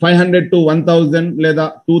 500 to 1,000 లేదా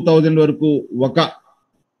 2,000 వరకు ఒక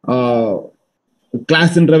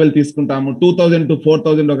క్లాస్ ఇంటర్వెల్ తీసుకుంటాము, 2,000 to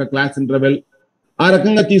 4,000 ఒక క్లాస్ ఇంటర్వెల్. ఆ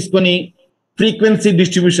రకంగా తీసుకొని ఫ్రీక్వెన్సీ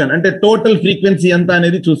డిస్ట్రిబ్యూషన్ అంటే టోటల్ ఫ్రీక్వెన్సీ ఎంత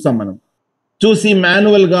అనేది చూస్తాం మనం. చూసి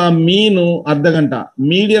మాన్యువల్ గా మీను అర్ధగంట,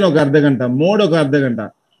 మీడియన్ ఒక అర్ధగంట, మోడ్ ఒక అర్ధగంట.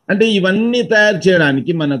 అంటే ఇవన్నీ తయారు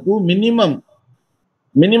చేయడానికి మనకు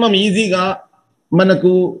మినిమం ఈజీగా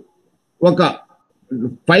మనకు ఒక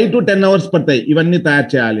 5 to 10 hours పడతాయి ఇవన్నీ తయారు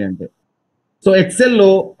చేయాలి అంటే. సో ఎక్సెల్లో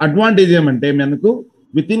అడ్వాంటేజ్ ఏమంటే మనకు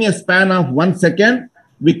with in a span of 1 second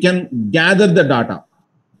we can gather the data.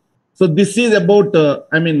 So this is about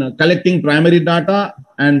collecting primary data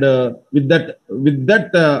and with that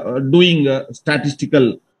doing statistical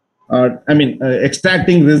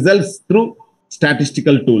extracting results through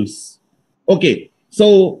statistical tools. Okay, so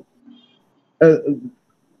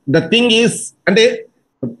the thing is అంటే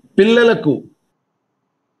పిల్లలకు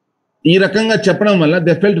ఈ రకంగా చెప్పడం వల్ల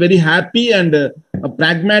they felt very happy and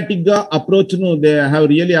pragmatic గా approach ను they have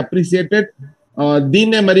really appreciated.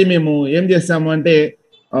 దీన్నే మరి మేము ఏం చేస్తాము అంటే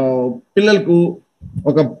పిల్లలకు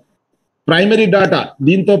ఒక ప్రైమరీ డాటా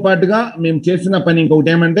దీంతో పాటుగా మేము చేసిన పని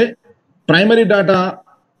ఇంకొకటి ఏమంటే ప్రైమరీ డాటా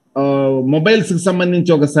మొబైల్స్ కి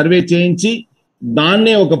సంబంధించి ఒక సర్వే చేయించి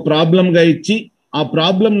దాన్నే ఒక ప్రాబ్లం గా ఇచ్చి ఆ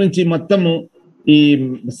ప్రాబ్లం నుంచి మొత్తము ఈ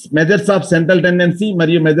మెజర్స్ ఆఫ్ సెంట్రల్ టెండెన్సీ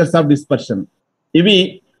మరియు మెజర్స్ ఆఫ్ డిస్పర్షన్ ఇవి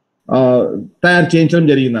తయారు చేయించడం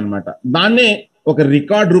జరిగింది అనమాట. దాన్నే ఒక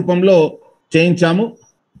రికార్డ్ రూపంలో చేయించాము.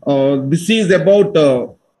 This is about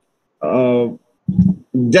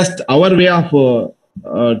just our way of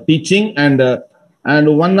teaching and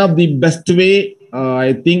one of the best way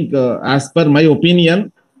I think as per my opinion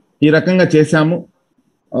ఈ రకంగా చేశాము.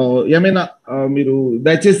 ఏమైనా మీరు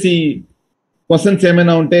దయచేసి క్వశ్చన్స్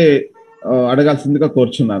ఏమైనా ఉంటే అడగాల్సిందిగా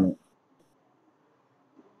కోరుచున్నాను.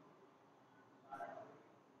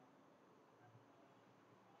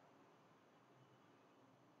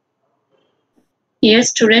 Yes,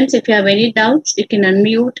 students, if you have any doubts, you can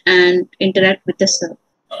unmute and interact with us, sir.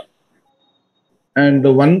 And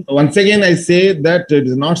once again, I say that it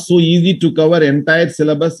is not so easy to cover entire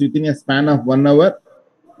syllabus within a span of 1 hour.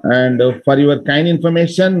 And for your kind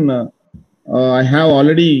information, I have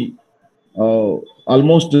already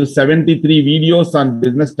almost 73 videos on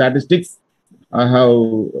business statistics. I have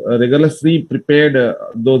rigorously prepared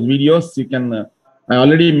those videos. You can, I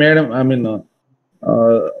already made,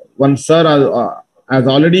 one sir has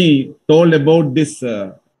already told about this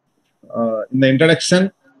in the introduction.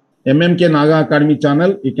 MMK Naga Academy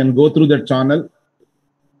channel, you can go through that channel.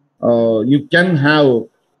 You can have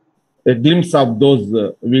a glimpse of those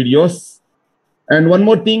videos. And one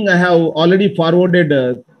more thing, I have already forwarded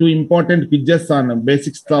 2 important quizzes on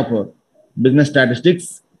basics of business statistics.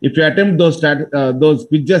 If you attempt those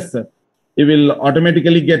quizzes, you will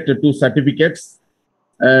automatically get 2 certificates.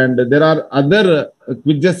 And there are other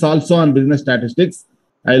quizzes also on business statistics.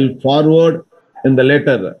 I will forward in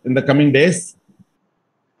the coming days.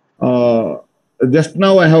 Just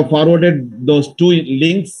now I have forwarded those 2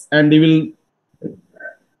 links, and you will,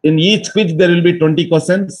 in each quiz there will be 20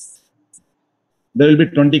 questions.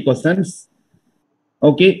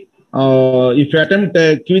 Okay, if you attempt a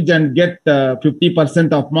quiz and get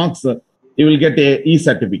 50% of marks, you will get a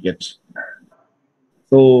e-certificate.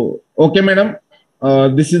 So okay madam,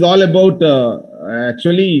 this is all about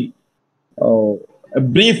actually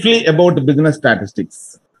briefly about business statistics.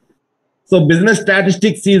 So business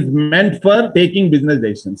statistics is meant for taking business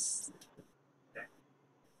decisions.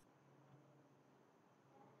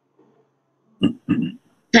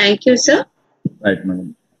 Thank you, sir. Right,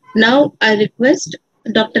 madam. Now I request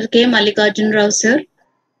Dr. K. Mallikarjun Rao, sir,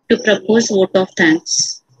 to propose vote of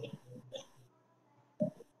thanks.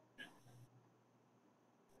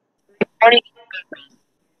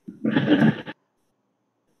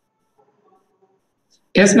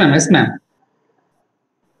 Yes, ma'am. Yes, ma'am.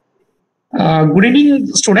 Good evening,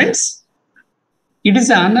 students. It is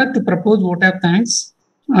an honor to propose vote of thanks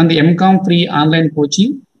on the MCOM free online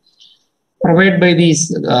coaching provided by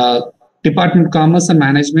the Department of Commerce and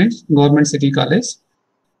Management, Government City College.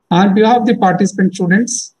 On behalf of the participant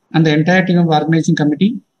students and the entire team of organizing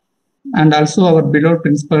committee, and also our beloved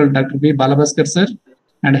principal, Dr. B. Balabhaskar sir,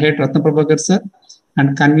 and head Ratnaprabhakar sir,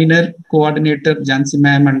 and convener, coordinator, Jansi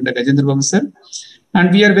ma'am, and Gajendra Babu sir.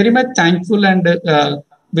 And we are very much thankful and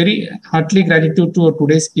very heartily gratitude to our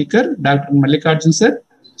today's speaker, Dr. Mallikarjun sir,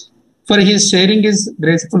 for his sharing his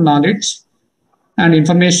graceful knowledge and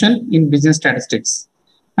information in business statistics.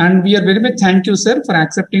 And we are very much thank you, sir, for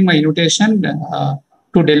accepting my invitation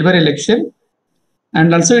to deliver a lecture.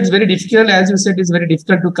 And also it's very difficult, as you said, it's very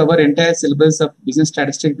difficult to cover entire syllabus of business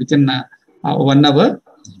statistics within 1 hour.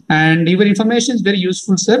 And your information is very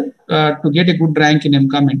useful, sir, to get a good rank in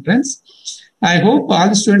MCOM entrance. I hope all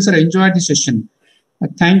the students are enjoyed the session.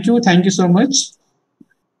 Thank you so much.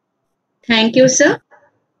 Thank you, sir.